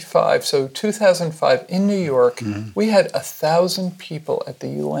 55, so 2005 in New York, we had 1,000 people at the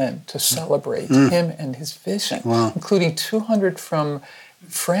UN to celebrate him and his vision, including 200 from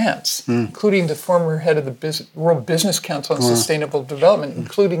France, including the former head of the World Business Council on Sustainable Development,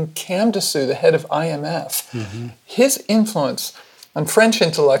 including Camdessu, the head of IMF. His influence on French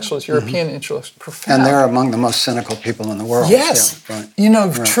intellectuals, European intellectuals, profound. And they're among the most cynical people in the world. Yes.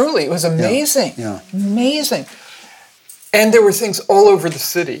 Truly, it was amazing. Amazing. And there were things all over the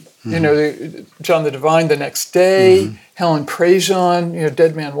city. John the Divine the next day, Helen Prejean,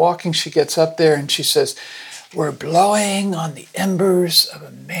 Dead Man Walking, she gets up there and she says, "We're blowing on the embers of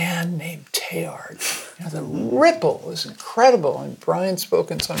a man named Teilhard." The ripple was incredible, and Brian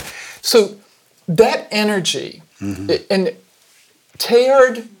spoke and so on. So that energy, and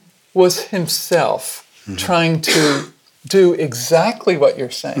Teilhard was himself trying to do exactly what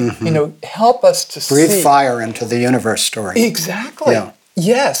you're saying. Help us to breathe fire into the universe story. Exactly. Yeah.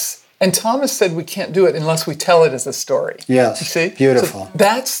 Yes. And Thomas said we can't do it unless we tell it as a story. Yes. You see? Beautiful. So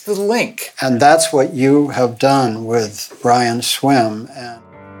that's the link. And that's what you have done with Brian Swimme.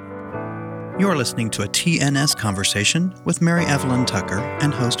 You're listening to a TNS conversation with Mary Evelyn Tucker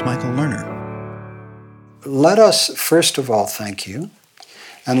and host Michael Lerner. Let us, first of all, thank you.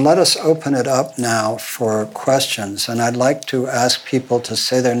 And let us open it up now for questions. And I'd like to ask people to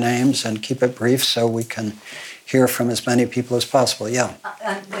say their names and keep it brief so we can hear from as many people as possible. Yeah.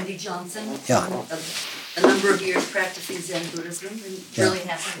 I'm Wendy Johnson. Yeah. A number of years practicing Zen Buddhism and really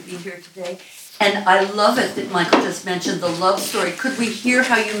happy to be here today. And I love it that Michael just mentioned the love story. Could we hear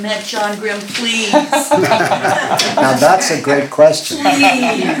how you met John Grimm, please? Now that's a great question.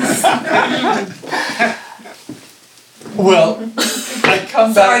 Please. Well, I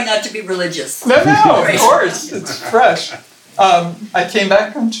come back. Sorry not to be religious. No, of course. It's fresh. I came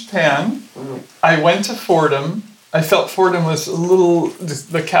back from Japan. I went to Fordham, I felt Fordham was a little,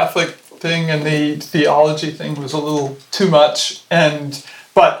 the Catholic thing and the theology thing was a little too much.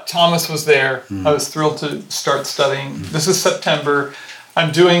 But Thomas was there. I was thrilled to start studying. This is September.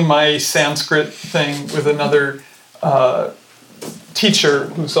 I'm doing my Sanskrit thing with another teacher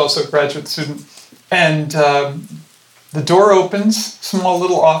who's also a graduate student. And the door opens, small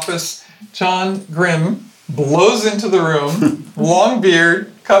little office. John Grimm blows into the room, long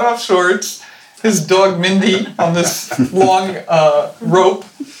beard, cut off shorts, his dog Mindy on this long rope.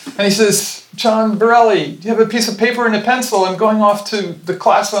 And he says, John Borelli, do you have a piece of paper and a pencil? I'm going off to the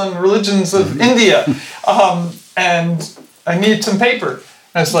class on religions of India. And I need some paper.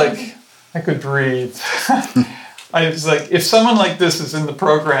 And I was like, I could breathe. I was like, if someone like this is in the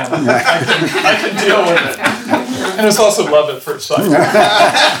program, I can deal with it. And it's also love at first sight.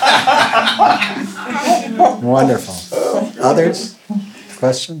 Wonderful. Others?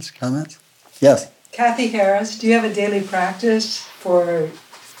 Questions, comments? Yes. Kathy Harris, do you have a daily practice for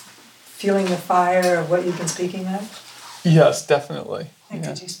feeling the fire of what you've been speaking of? Yes, definitely. And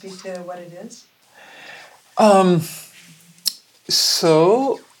could you speak to what it is?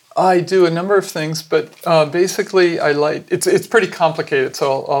 So I do a number of things, but basically I light, it's pretty complicated,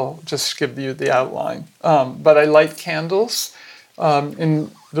 so I'll just give you the outline. But I light candles in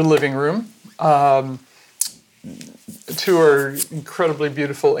the living room. Two are incredibly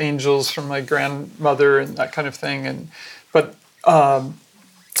beautiful angels from my grandmother and that kind of thing, and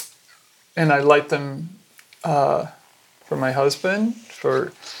I light them for my husband.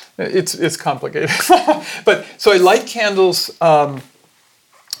 It's complicated, but so I light candles.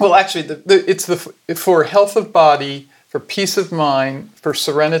 Well, actually, it's for health of body, for peace of mind, for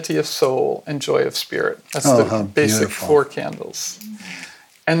serenity of soul, and joy of spirit. That's the basic beautiful. 4 candles.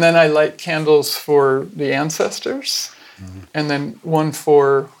 And then I light candles for the ancestors, and then one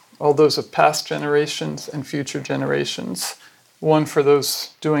for all those of past generations and future generations, one for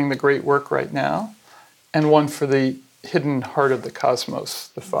those doing the great work right now, and one for the hidden heart of the cosmos,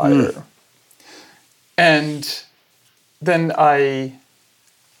 the fire. And then I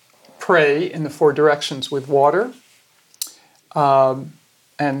pray in the 4 directions with water.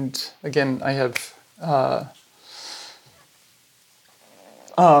 And again, I have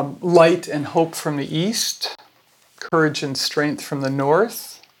light and hope from the east, courage and strength from the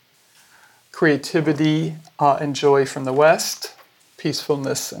north, creativity and joy from the west,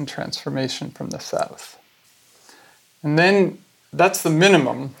 peacefulness and transformation from the south. And then that's the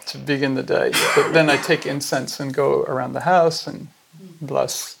minimum to begin the day. But then I take incense and go around the house and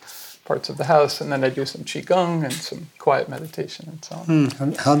bless parts of the house, and then I do some qigong and some quiet meditation and so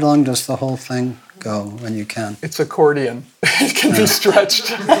on. How long does the whole thing go when you can? It's accordion. It can be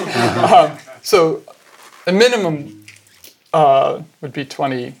stretched. So a minimum would be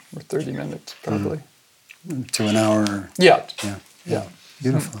 20 or 30 minutes, probably. To an hour? Yeah. Yeah.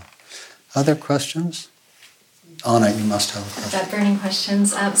 Beautiful. Other questions? Anna, you must have a question. That burning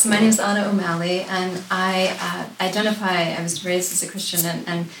questions. So my name is Anna O'Malley, and I I was raised as a Christian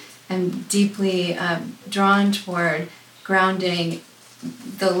and am deeply drawn toward grounding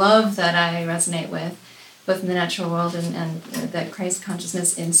the love that I resonate with, both in the natural world and that Christ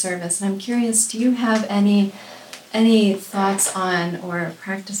consciousness in service. And I'm curious, do you have any thoughts on or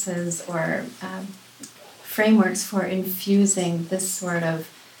practices or frameworks for infusing this sort of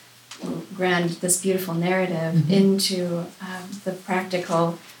this beautiful narrative into the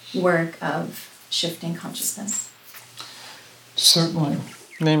practical work of shifting consciousness? Certainly.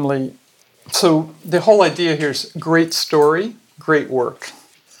 Namely, so the whole idea here is great story, great work.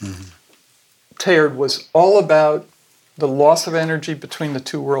 Teilhard was all about the loss of energy between the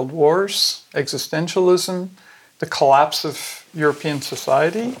 2 world wars, existentialism, the collapse of European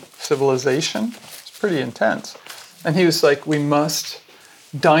society, civilization. It's pretty intense. And he was like, we must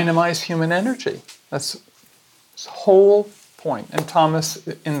dynamize human energy. That's his whole point. And Thomas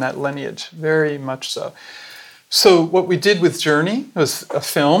in that lineage, very much so. So what we did with Journey was a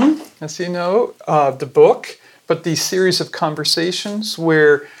film, as you know, the book, but these series of conversations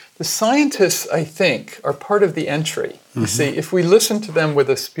where the scientists, I think, are part of the entry. You see, if we listen to them with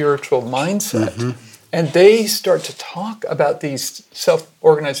a spiritual mindset, and they start to talk about these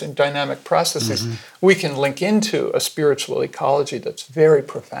self-organizing dynamic processes, we can link into a spiritual ecology that's very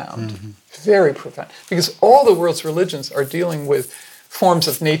profound, very profound. Because all the world's religions are dealing with forms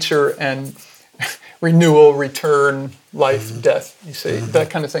of nature and renewal, return, life, death, you see,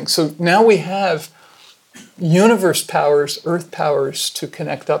 that kind of thing. So now we have universe powers, earth powers to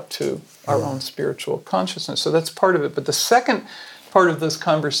connect up to our own spiritual consciousness. So that's part of it. But the second part of those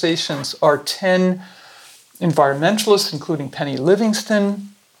conversations are 10 environmentalists, including Penny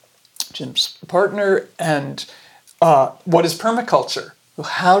Livingston, Jim's partner, and what is permaculture? Well,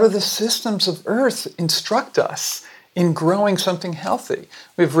 how do the systems of Earth instruct us in growing something healthy?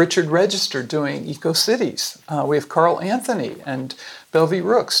 We have Richard Register doing eco-cities. We have Carl Anthony and Belvie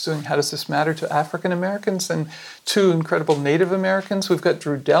Rooks doing How Does This Matter to African Americans, and two incredible Native Americans. We've got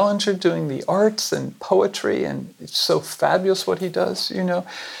Drew Dellinger doing the arts and poetry, and it's so fabulous what he does, you know.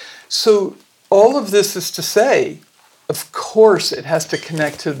 So all of this is to say, of course, it has to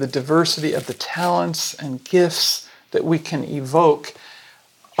connect to the diversity of the talents and gifts that we can evoke.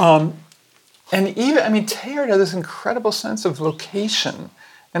 And even, I mean, Teilhard had this incredible sense of location.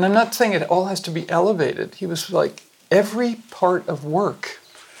 And I'm not saying it all has to be elevated. He was like, every part of work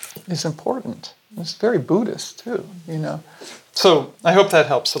is important. It's very Buddhist too, you know. So I hope that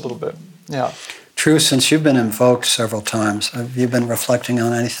helps a little bit. Yeah. Drew, since you've been invoked several times, have you been reflecting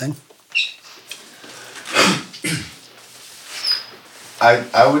on anything?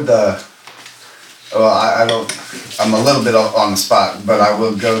 I would, I don't, I'm a little bit on the spot, but I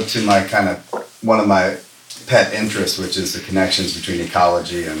will go to my one of my pet interests, which is the connections between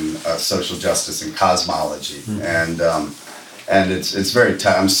ecology and social justice and cosmology. Mm-hmm. And it's very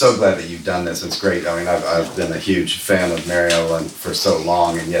tough. I'm so glad that you've done this. It's great. I mean, I've been a huge fan of Mary Evelyn for so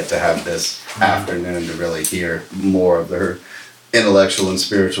long, and yet to have this afternoon to really hear more of her intellectual and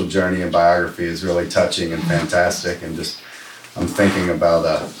spiritual journey and biography is really touching and fantastic. And just, I'm thinking about,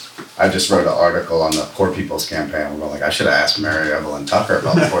 I just wrote an article on the Poor People's Campaign. I'm like, I should have asked Mary Evelyn Tucker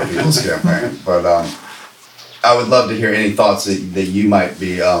about the Poor People's Campaign. But I would love to hear any thoughts that you might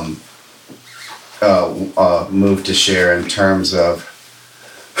be moved to share in terms of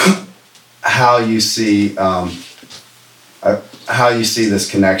how you see this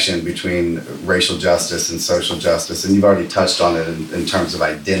connection between racial justice and social justice. And you've already touched on it in terms of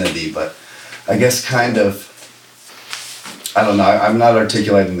identity, but I guess kind of, I don't know, I'm not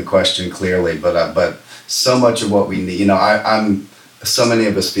articulating the question clearly, but so much of what we need, you know, so many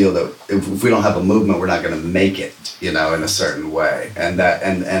of us feel that if we don't have a movement, we're not going to make it, you know, in a certain way. And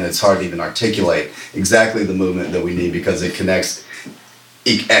it's hard to even articulate exactly the movement that we need, because it connects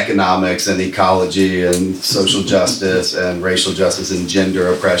economics and ecology and social justice and racial justice and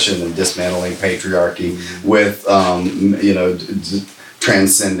gender oppression and dismantling patriarchy with, you know,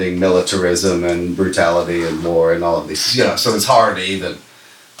 transcending militarism and brutality and war and all of these, you know, so it's hard to even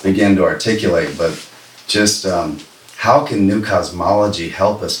begin to articulate, but just how can new cosmology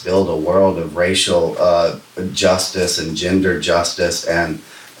help us build a world of racial justice and gender justice and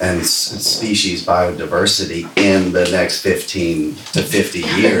species biodiversity in the next 15 to 50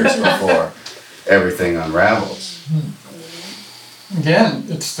 years before everything unravels? Again,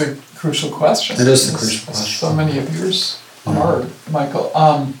 it's the crucial question. It is the crucial question. So many of yours are, Michael.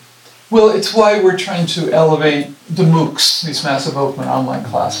 Well, it's why we're trying to elevate the MOOCs, these massive open online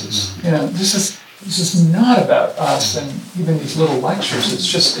classes. You know, this is not about us and even these little lectures. It's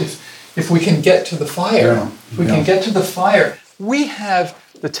just if we can get to the fire, can get to the fire. We have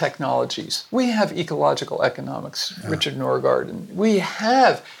the technologies. We have ecological economics, Richard Norgaard, and we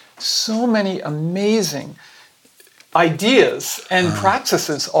have so many amazing ideas and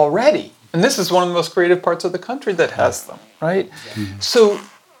practices already. And this is one of the most creative parts of the country that has them, right? Mm-hmm. So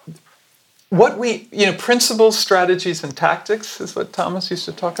what principles, strategies, and tactics is what Thomas used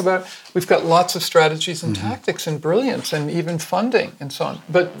to talk about. We've got lots of strategies and tactics and brilliance and even funding and so on.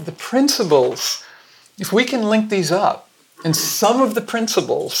 But the principles, if we can link these up, and some of the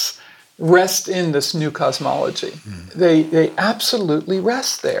principles rest in this new cosmology. They absolutely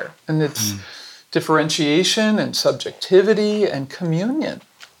rest there. And it's differentiation and subjectivity and communion.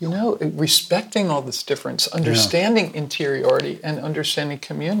 You know, respecting all this difference, understanding interiority and understanding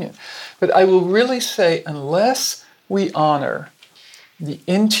communion. But I will really say, unless we honor the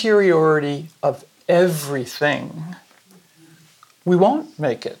interiority of everything, we won't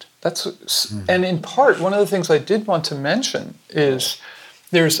make it. And in part, one of the things I did want to mention is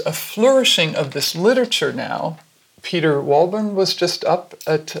there's a flourishing of this literature now. Peter Walburn was just up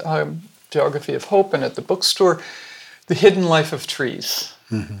at Geography of Hope and at the bookstore, The Hidden Life of Trees.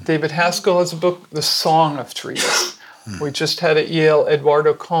 Mm-hmm. David Haskell has a book, The Song of Trees. We just had at Yale,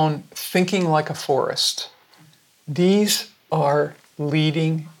 Eduardo Kohn, Thinking Like a Forest. These are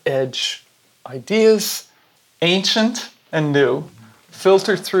leading edge ideas, ancient and new,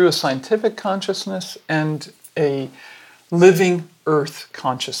 filtered through a scientific consciousness and a living earth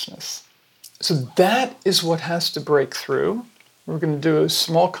consciousness. So that is what has to break through. We're going to do a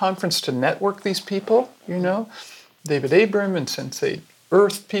small conference to network these people, you know, David Abram and Sensei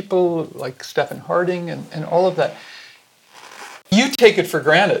Earth people like Stephen Harding and all of that. You take it for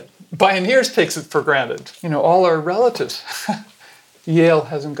granted. Bioneers takes it for granted. You know, all our relatives. Yale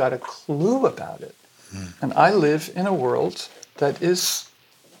hasn't got a clue about it. And I live in a world that is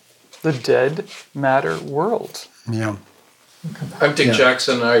the dead matter world. Yeah. I'm Dick Yeah.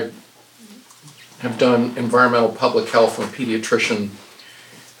 Jackson. I have done environmental public health. I'm a pediatrician.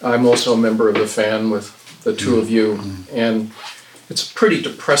 I'm also a member of the FAN with the two of you. And it's a pretty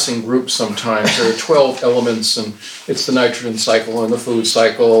depressing group sometimes. There are 12 elements, and it's the nitrogen cycle and the food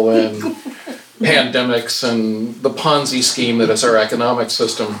cycle and pandemics and the Ponzi scheme that is our economic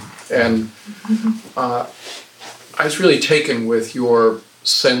system. And I was really taken with your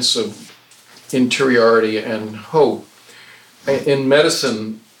sense of interiority and hope. In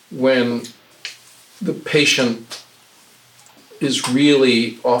medicine, when the patient is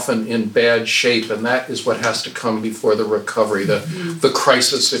really often in bad shape, and that is what has to come before the recovery, the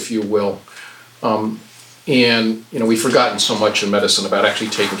crisis, if you will. And we've forgotten so much in medicine about actually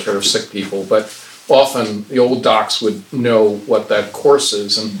taking care of sick people, but often the old docs would know what that course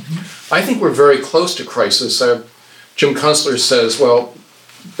is. And I think we're very close to crisis. Jim Kunstler says, well,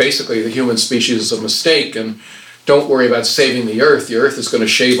 basically the human species is a mistake, and don't worry about saving the earth. The earth is going to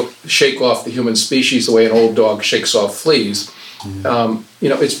shake off the human species the way an old dog shakes off fleas.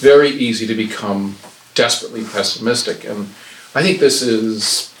 It's very easy to become desperately pessimistic, and I think this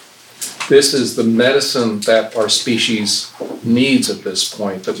is the medicine that our species needs at this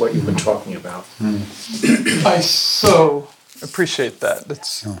point, that what you've been talking about. I so appreciate that.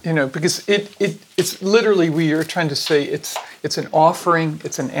 That's because it's literally, we are trying to say it's an offering,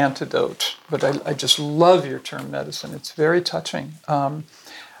 it's an antidote. But I just love your term medicine. It's very touching. And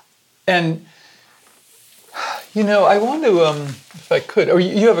I want to, if I could, or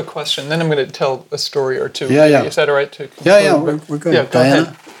you have a question, then I'm going to tell a story or two. Yeah. Is that all right? We're good. Yeah, go Diana?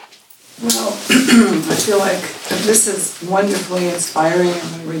 ahead. Well, I feel like this is wonderfully inspiring. I'm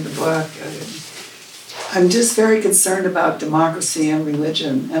going to read the book. I'm just very concerned about democracy and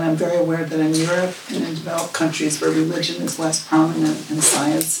religion, and I'm very aware that in Europe and in developed countries where religion is less prominent and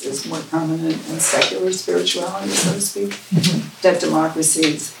science is more prominent and secular spirituality, so to speak, that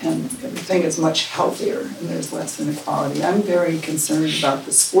democracies and everything is much healthier and there's less inequality. I'm very concerned about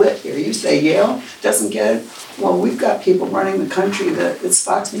the split here. You say Yale doesn't get it. Well, we've got people running the country that it's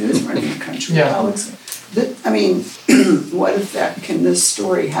Fox News running the country. Yeah. Alex, what effect can this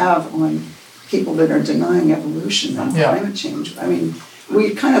story have on people that are denying evolution and climate change? I mean,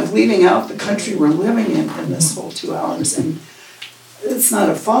 we're kind of leaving out the country we're living in this whole 2 hours, and it's not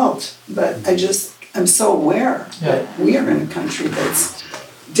a fault, but I'm so aware that we are in a country that's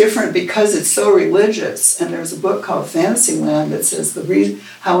different because it's so religious. And there's a book called Fantasyland that says the reason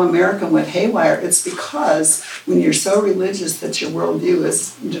how America went haywire, it's because when you're so religious that your worldview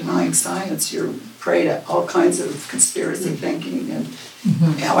is denying science, you're prey to all kinds of conspiracy thinking and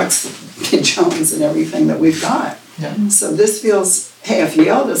Alex Jones and everything that we've got. Yeah. So this feels, hey, if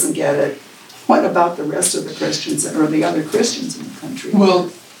Yale doesn't get it, what about the rest of the Christians or the other Christians in the country?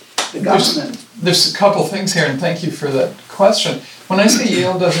 Well, the government. There's a couple things here, and thank you for that question. When I say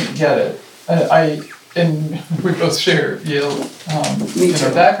Yale doesn't get it, and we both share Yale in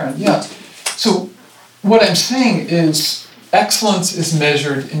our background. Yeah. So what I'm saying is excellence is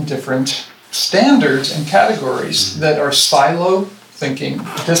measured in different standards and categories that are silo thinking,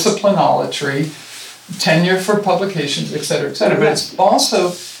 disciplinolatry, tenure for publications, et cetera, et cetera. But it's also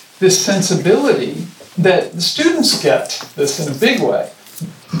this sensibility that the students get this in a big way,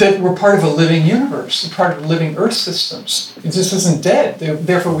 that we're part of a living universe, part of living earth systems. It just isn't dead.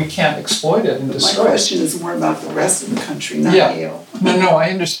 Therefore, we can't exploit it and destroy it. My question is more about the rest of the country, not Yale. No, I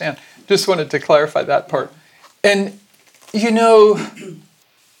understand. Just wanted to clarify that part. And,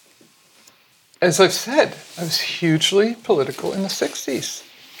 as I've said, I was hugely political in the 60s.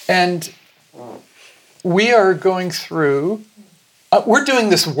 And we are going through, we're doing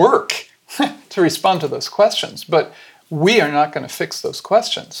this work to respond to those questions, but we are not going to fix those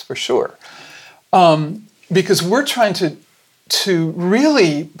questions, for sure. Because we're trying to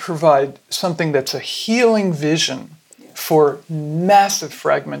really provide something that's a healing vision for massive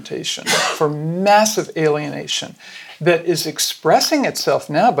fragmentation, for massive alienation, that is expressing itself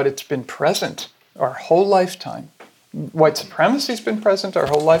now, but it's been present our whole lifetime. White supremacy's been present our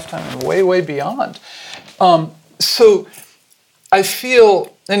whole lifetime and way, way beyond. So I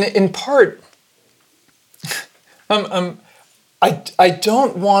feel, and in part, I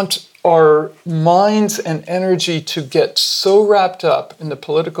don't want our minds and energy to get so wrapped up in the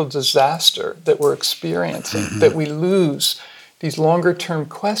political disaster that we're experiencing that we lose these longer term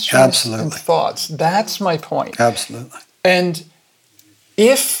questions and thoughts. That's my point. Absolutely. And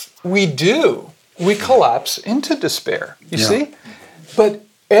if we do, we collapse into despair, you see? But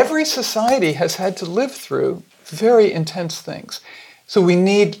every society has had to live through very intense things. So we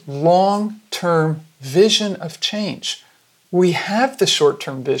need long-term vision of change. We have the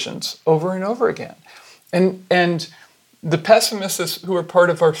short-term visions over and over again. And the pessimists who are part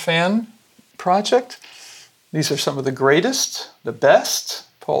of our fan project, these are some of the greatest, the best,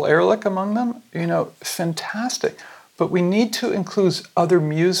 Paul Ehrlich among them, fantastic. But we need to include other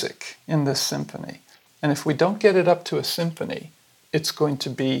music in this symphony. And if we don't get it up to a symphony, it's going to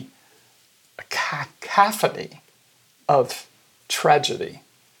be a cacophony of tragedy.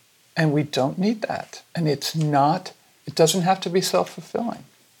 And we don't need that. And it doesn't have to be self-fulfilling,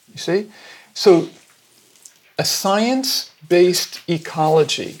 you see? So a science-based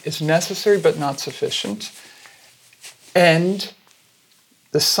ecology is necessary but not sufficient. And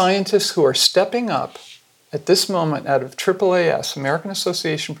the scientists who are stepping up at this moment out of AAAS, American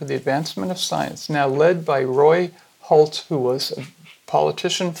Association for the Advancement of Science, now led by Roy Holt, who was a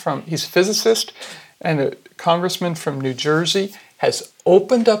politician he's a physicist and a congressman from New Jersey, has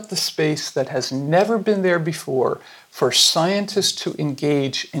opened up the space that has never been there before for scientists to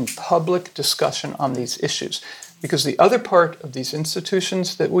engage in public discussion on these issues. Because the other part of these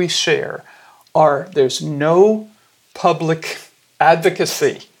institutions that we share there's no public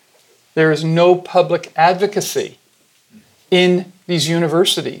advocacy. There is no public advocacy in these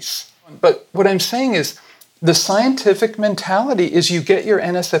universities. But what I'm saying is the scientific mentality is you get your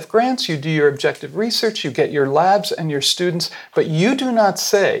NSF grants, you do your objective research, you get your labs and your students, but you do not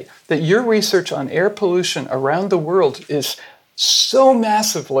say that your research on air pollution around the world is so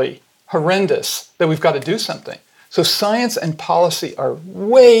massively horrendous that we've got to do something. So science and policy are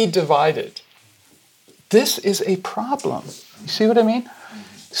way divided. This is a problem. You see what I mean?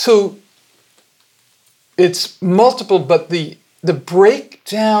 So it's multiple, but the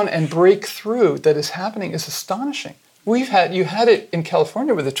breakdown and breakthrough that is happening is astonishing. You had it in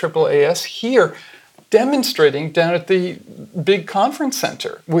California with the AAAS here demonstrating down at the big conference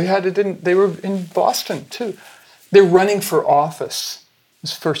center. We had it they were in Boston too. They're running for office.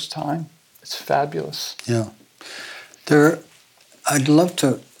 It's first time. It's fabulous. Yeah. I'd love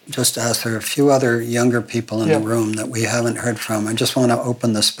to just ask, there are a few other younger people in the room that we haven't heard from. I just want to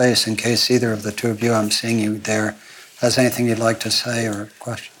open the space in case either of the two of you, I'm seeing you there, has anything you'd like to say or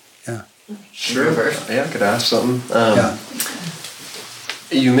question. Yeah. Sure. Yeah, I could ask something.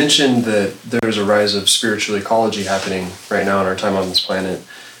 You mentioned that there's a rise of spiritual ecology happening right now in our time on this planet.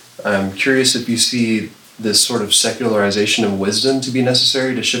 I'm curious if you see this sort of secularization of wisdom to be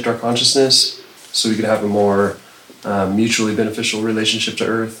necessary to shift our consciousness so we could have a more mutually beneficial relationship to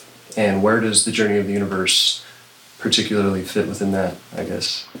Earth, and where does the journey of the universe particularly fit within that, I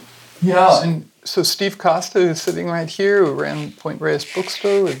guess? Yeah, and so Steve Costa, who's sitting right here, who ran Point Reyes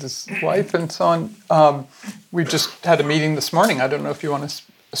Bookstore with his wife and so on, we just had a meeting this morning. I don't know if you want to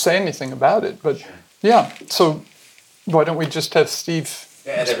say anything about it, but yeah, so why don't we just have Steve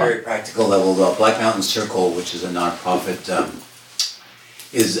At a very practical level, the Black Mountain Circle, which is a nonprofit,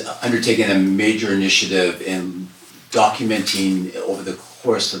 is undertaking a major initiative in documenting over the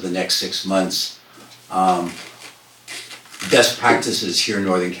course of the next 6 months best practices here in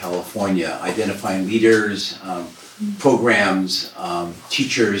Northern California, identifying leaders, programs,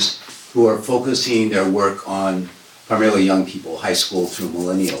 teachers who are focusing their work on primarily young people, high school through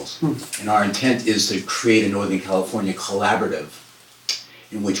millennials. And our intent is to create a Northern California collaborative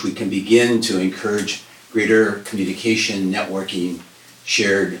in which we can begin to encourage greater communication, networking,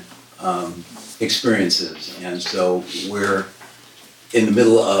 shared experiences. And so we're in the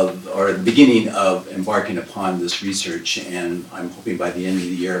middle of, or at the beginning of, embarking upon this research, and I'm hoping by the end of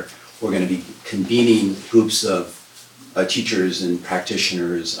the year we're going to be convening groups of teachers and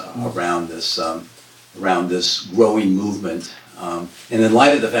practitioners around this growing movement. And in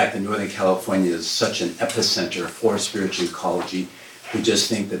light of the fact that Northern California is such an epicenter for spiritual ecology, we just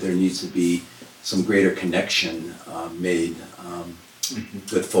think that there needs to be some greater connection made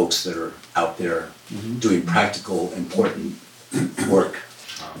with folks that are out there doing practical, important work.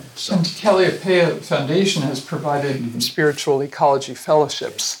 And Kalliopeia Foundation has provided spiritual ecology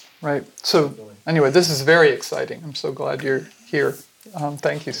fellowships, right? So anyway, this is very exciting. I'm so glad you're here.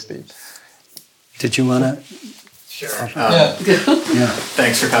 Thank you, Steve. Did you want to? Sure. Yeah.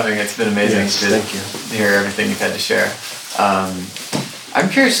 Thanks for coming. It's been amazing to hear everything you've had to share. I'm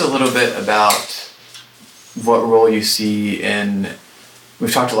curious a little bit about what role you see in,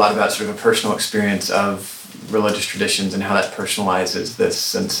 we've talked a lot about sort of a personal experience of religious traditions and how that personalizes this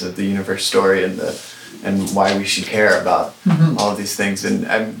sense of the universe story and why we should care about all of these things. And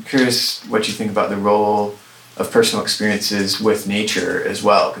I'm curious what you think about the role of personal experiences with nature as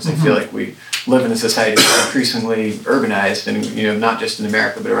well, because I feel like we live in a society that's increasingly urbanized, and not just in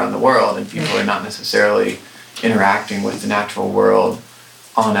America but around the world, and people are not necessarily interacting with the natural world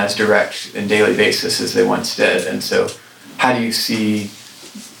on as direct and daily basis as they once did. And so how do you see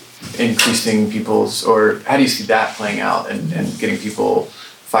increasing people's, or how do you see that playing out and getting people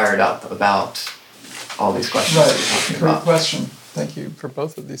fired up about all these questions that you're talking Great about? question. Thank you for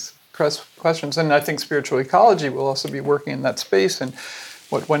both of these questions. And I think spiritual ecology will also be working in that space. And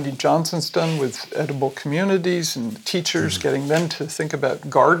what Wendy Johnson's done with edible communities and teachers, getting them to think about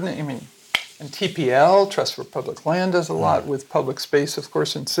gardening. I mean, and TPL, Trust for Public Land, does a lot with public space, of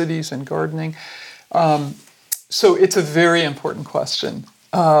course, in cities and gardening. So it's a very important question.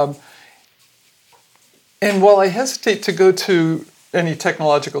 And while I hesitate to go to any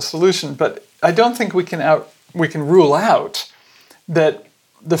technological solution, but I don't think we can rule out that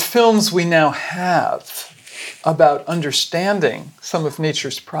the films we now have about understanding some of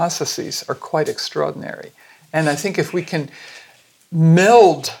nature's processes are quite extraordinary. And I think if we can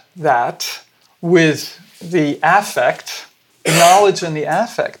meld that with the affect, the knowledge and the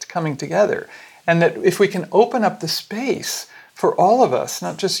affect coming together, and that if we can open up the space for all of us,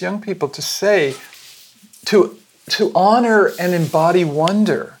 not just young people, to say, to honor and embody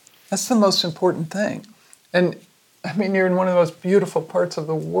wonder, that's the most important thing. And I mean, you're in one of the most beautiful parts of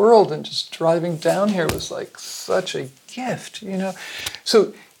the world, and just driving down here was like such a gift, you know?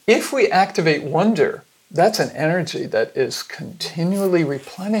 So if we activate wonder, that's an energy that is continually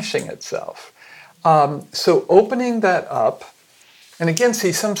replenishing itself. So opening that up, and again,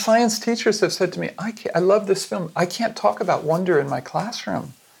 see, some science teachers have said to me, I love this film. I can't talk about wonder in my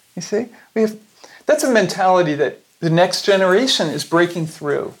classroom. You see? That's a mentality that the next generation is breaking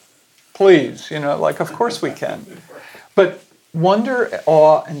through. Please, like, of course we can. But wonder,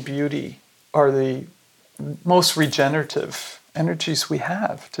 awe, and beauty are the most regenerative energies we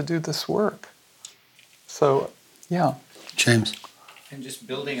have to do this work. So, yeah. James. And just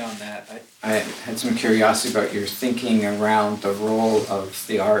building on that, I had some curiosity about your thinking around the role of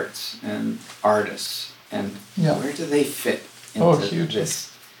the arts and artists, and where do they fit into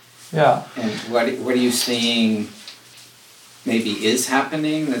this? Yeah. And what are you seeing maybe is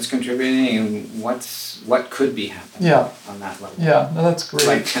happening that's contributing, and what could be happening on that level? Yeah, no, that's great.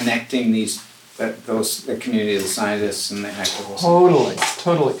 Like connecting the community of the scientists and the activists.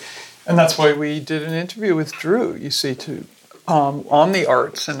 Totally. And that's why we did an interview with Drew, you see, on the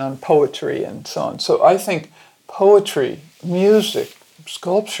arts and on poetry and so on. So I think poetry, music,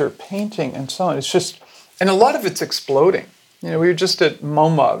 sculpture, painting, and so on, it's just, and a lot of it's exploding. We were just at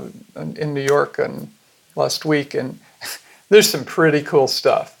MoMA in New York last week, and there's some pretty cool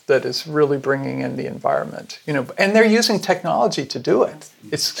stuff that is really bringing in the environment, and they're using technology to do it.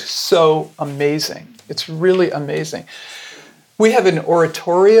 It's so amazing. It's really amazing. We have an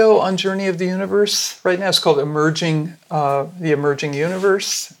oratorio on Journey of the Universe right now. It's called The Emerging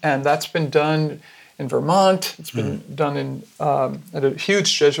Universe, and that's been done in Vermont. It's been done at a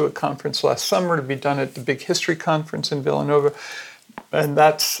huge Jesuit conference last summer, to be done at the Big History Conference in Villanova, and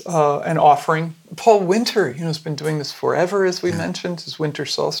that's an offering. Paul Winter, has been doing this forever, as we mentioned, his winter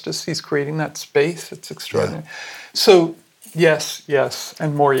solstice. He's creating that space. It's extraordinary. Yeah. So yes,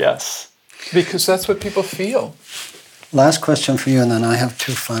 and more yes, because that's what people feel. Last question for you, and then I have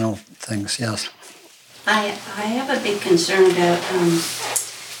two final things. Yes. I have a big concern about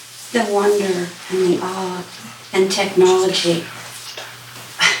the wonder and the awe and technology.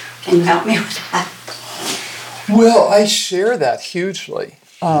 Can you help me with that? Well, I share that hugely.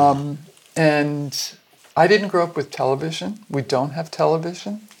 And I didn't grow up with television. We don't have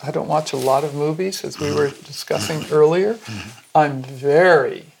television. I don't watch a lot of movies, as we were discussing earlier. I'm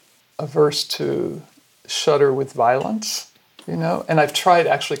very averse to shudder with violence, and I've tried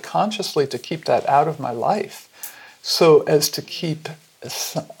actually consciously to keep that out of my life, so as to keep a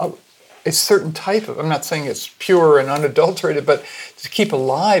certain type of, I'm not saying it's pure and unadulterated, but to keep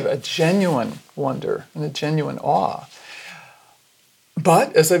alive a genuine wonder and a genuine awe.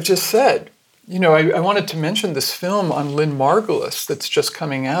 But as I've just said, I wanted to mention this film on Lynn Margulis that's just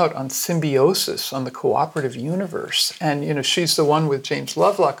coming out on symbiosis, on the cooperative universe. And, she's the one with James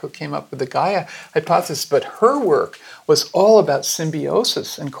Lovelock who came up with the Gaia hypothesis, but her work was all about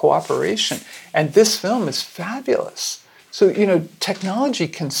symbiosis and cooperation. And this film is fabulous. So, technology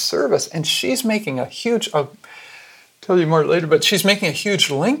can serve us, and she's making a huge, I'll tell you more later, but she's making a huge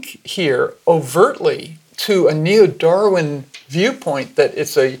link here overtly to a neo-Darwin viewpoint that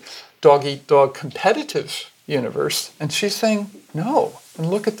it's a dog-eat-dog competitive universe, and she's saying no,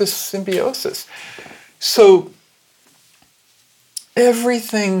 and look at this symbiosis. So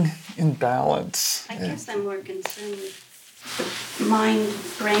everything in balance. I guess I'm more concerned with the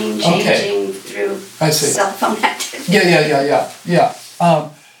mind-brain changing through cell phone activity. Yeah.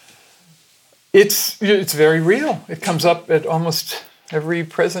 It's very real. It comes up at almost every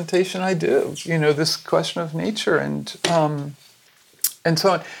presentation I do. This question of nature and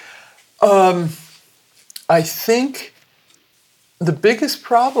so on. I think the biggest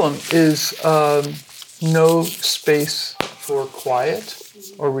problem is no space for quiet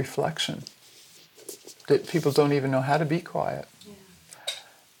or reflection. That people don't even know how to be quiet. Yeah.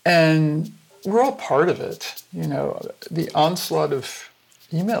 And we're all part of it. The onslaught of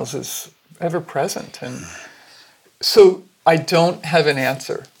emails is ever present. And so I don't have an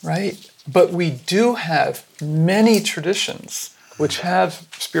answer, right? But we do have many traditions which have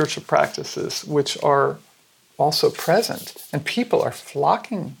spiritual practices which are also present. And people are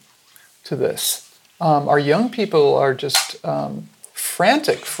flocking to this. Our young people are just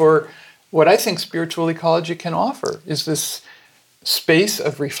frantic for what I think spiritual ecology can offer, is this space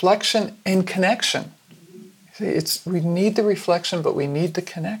of reflection and connection. We need the reflection, but we need the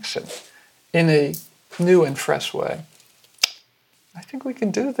connection in a new and fresh way. I think we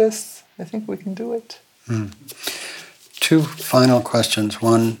can do this. I think we can do it. Two final questions.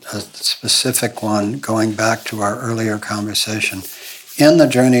 One, a specific one, going back to our earlier conversation. In the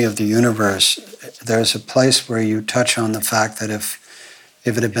journey of the universe, there's a place where you touch on the fact that if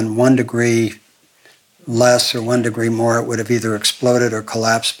it had been 1 degree less or 1 degree more, it would have either exploded or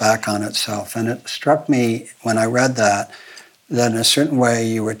collapsed back on itself. And it struck me when I read that in a certain way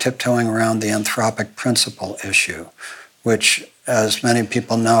you were tiptoeing around the anthropic principle issue, which, as many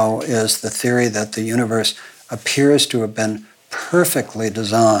people know, is the theory that the universe appears to have been perfectly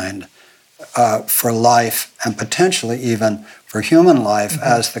designed for life, and potentially even for human life,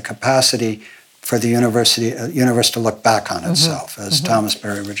 as the capacity for the universe to look back on itself, as Thomas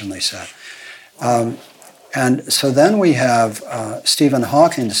Berry originally said. And so then we have Stephen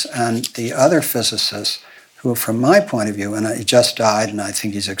Hawking and the other physicists who, from my point of view, and he just died and I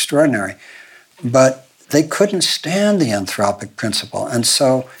think he's extraordinary, but they couldn't stand the anthropic principle. And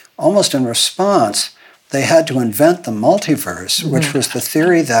so almost in response, they had to invent the multiverse, which was the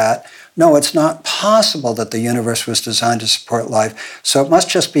theory that, no, it's not possible that the universe was designed to support life, so it must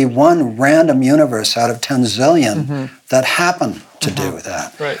just be one random universe out of 10 zillion that happened to do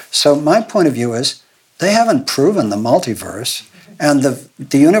that. Right. So my point of view is, they haven't proven the multiverse, and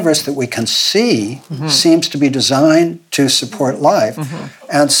the universe that we can see seems to be designed to support life.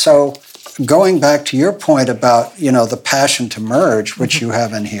 And so going back to your point about, the passion to merge, which you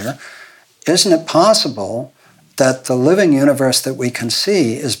have in here, isn't it possible that the living universe that we can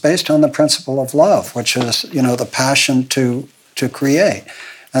see is based on the principle of love, which is, the passion to create?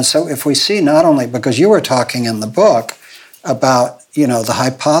 And so if we see not only, because you were talking in the book about, the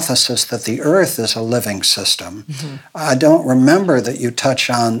hypothesis that the Earth is a living system, I don't remember that you touch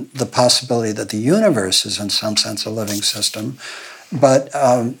on the possibility that the universe is in some sense a living system. But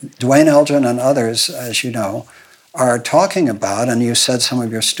Duane Elgin and others, as you know, are talking about, and you said some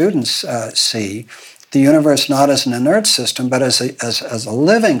of your students see, the universe not as an inert system, but as a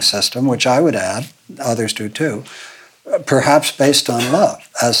living system, which I would add, others do too, perhaps based on love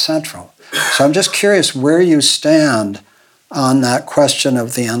as central. So I'm just curious where you stand on that question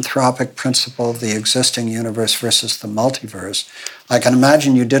of the anthropic principle of the existing universe versus the multiverse. I can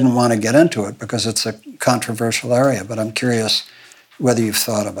imagine you didn't want to get into it because it's a controversial area, but I'm curious whether you've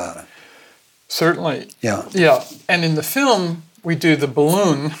thought about it. Certainly. Yeah. Yeah. And in the film, we do the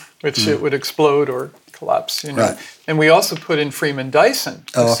balloon, which it would explode or collapse, Right. And we also put in Freeman Dyson,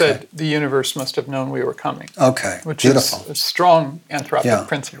 who said the universe must have known we were coming. Okay. Which Beautiful. is a strong anthropic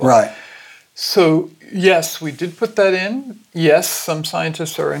principle. Right. So, yes, we did put that in. Yes, some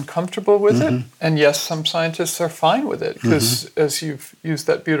scientists are uncomfortable with it. And yes, some scientists are fine with it. Because, as you've used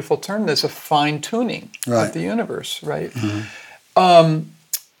that beautiful term, there's a fine-tuning of the universe, right?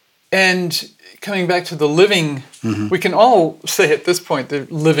 And coming back to the living, we can all say at this point the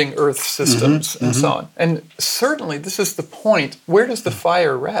living Earth systems and so on. And certainly this is the point. Where does the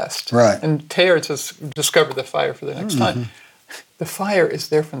fire rest? Right. And Teilhard has discovered the fire for the next time. The fire is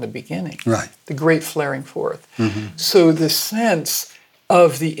there from the beginning. Right. The great flaring forth. So the sense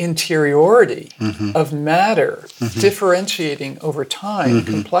of the interiority of matter differentiating over time,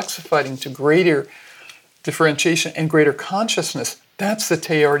 complexifying to greater differentiation and greater consciousness, that's the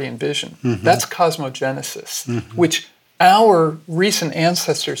Teilhardian vision. That's cosmogenesis, which our recent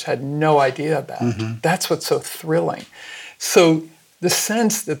ancestors had no idea about. That's what's so thrilling. So the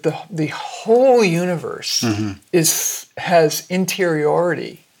sense that the whole universe has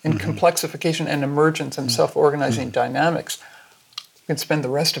interiority and complexification and emergence and self-organizing dynamics. We can spend the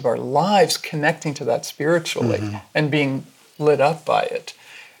rest of our lives connecting to that spiritually and being lit up by it.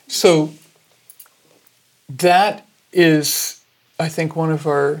 So that is, I think, one of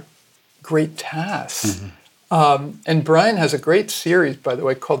our great tasks. And Brian has a great series, by the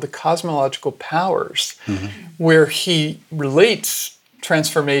way, called The Cosmological Powers, where he relates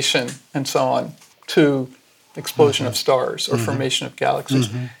transformation and so on to explosion of stars or formation of galaxies.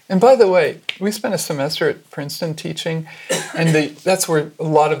 And by the way, we spent a semester at Princeton teaching, and that's where a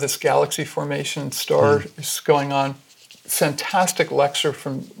lot of this galaxy formation star is going on. Fantastic lecture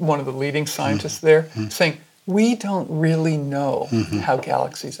from one of the leading scientists there, saying, we don't really know how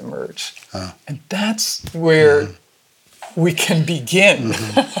galaxies emerge. And that's where we can begin,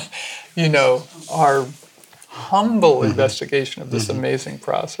 our humble investigation of this amazing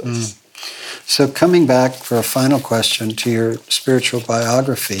process. So coming back for a final question to your spiritual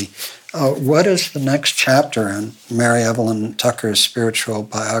biography, what does the next chapter in Mary Evelyn Tucker's spiritual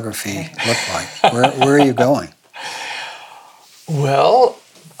biography look like? Where are you going? Well,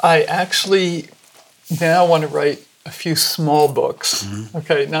 I actually now want to write a few small books,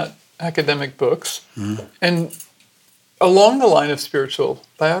 okay, not academic books, and along the line of spiritual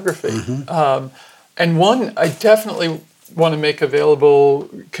biography. And one, I definitely want to make available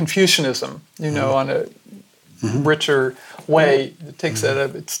Confucianism, on a richer way that takes out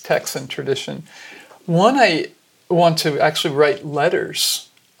of its text and tradition. One, I want to actually write letters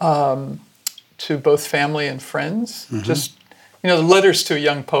to both family and friends. Just, the letters to a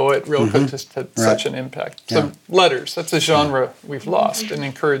young poet, Rilke just had such an impact. So letters, that's a genre we've lost, and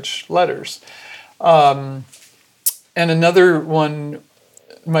encourage letters. And another one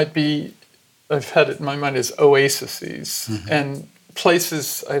might be, I've had it in my mind, is oases and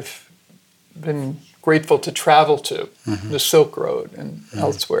places I've been grateful to travel to, the Silk Road and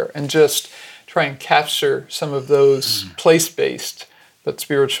elsewhere, and just try and capture some of those place-based but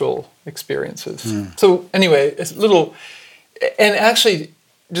spiritual experiences. So anyway, it's a little, and actually,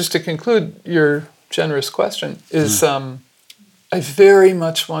 just to conclude your generous question, is I very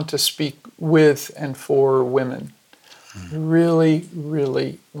much want to speak with and for women. I really,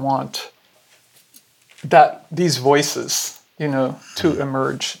 really want these voices, to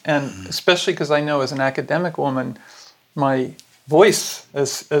emerge. And especially because I know as an academic woman, my voice,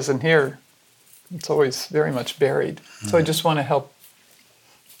 as in here, it's always very much buried. So I just want to help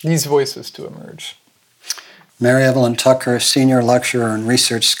these voices to emerge. Mary Evelyn Tucker, senior lecturer and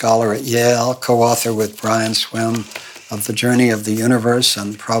research scholar at Yale, co-author with Brian Swimme of The Journey of the Universe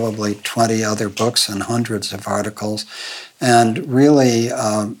and probably 20 other books and hundreds of articles, and really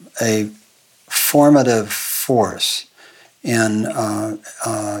a formative force in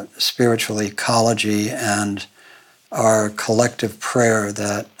spiritual ecology and our collective prayer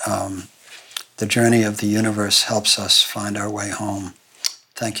that the journey of the universe helps us find our way home.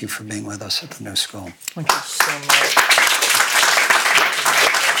 Thank you for being with us at the New School. Thank you so much.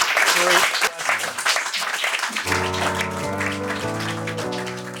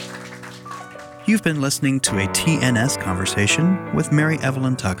 You've been listening to a TNS conversation with Mary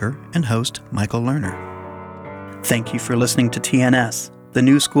Evelyn Tucker and host Michael Lerner. Thank you for listening to TNS, the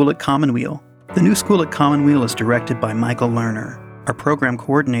New School at Commonweal. The New School at Commonweal is directed by Michael Lerner. Our program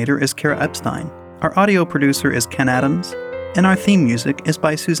coordinator is Kara Epstein. Our audio producer is Ken Adams. And our theme music is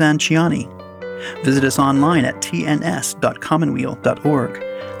by Suzanne Ciani. Visit us online at tns.commonweal.org.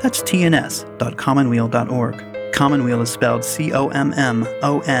 That's tns.commonweal.org. Commonweal is spelled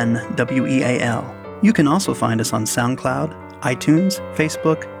COMMONWEAL. You can also find us on SoundCloud, iTunes,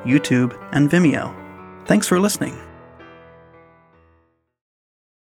 Facebook, YouTube, and Vimeo. Thanks for listening.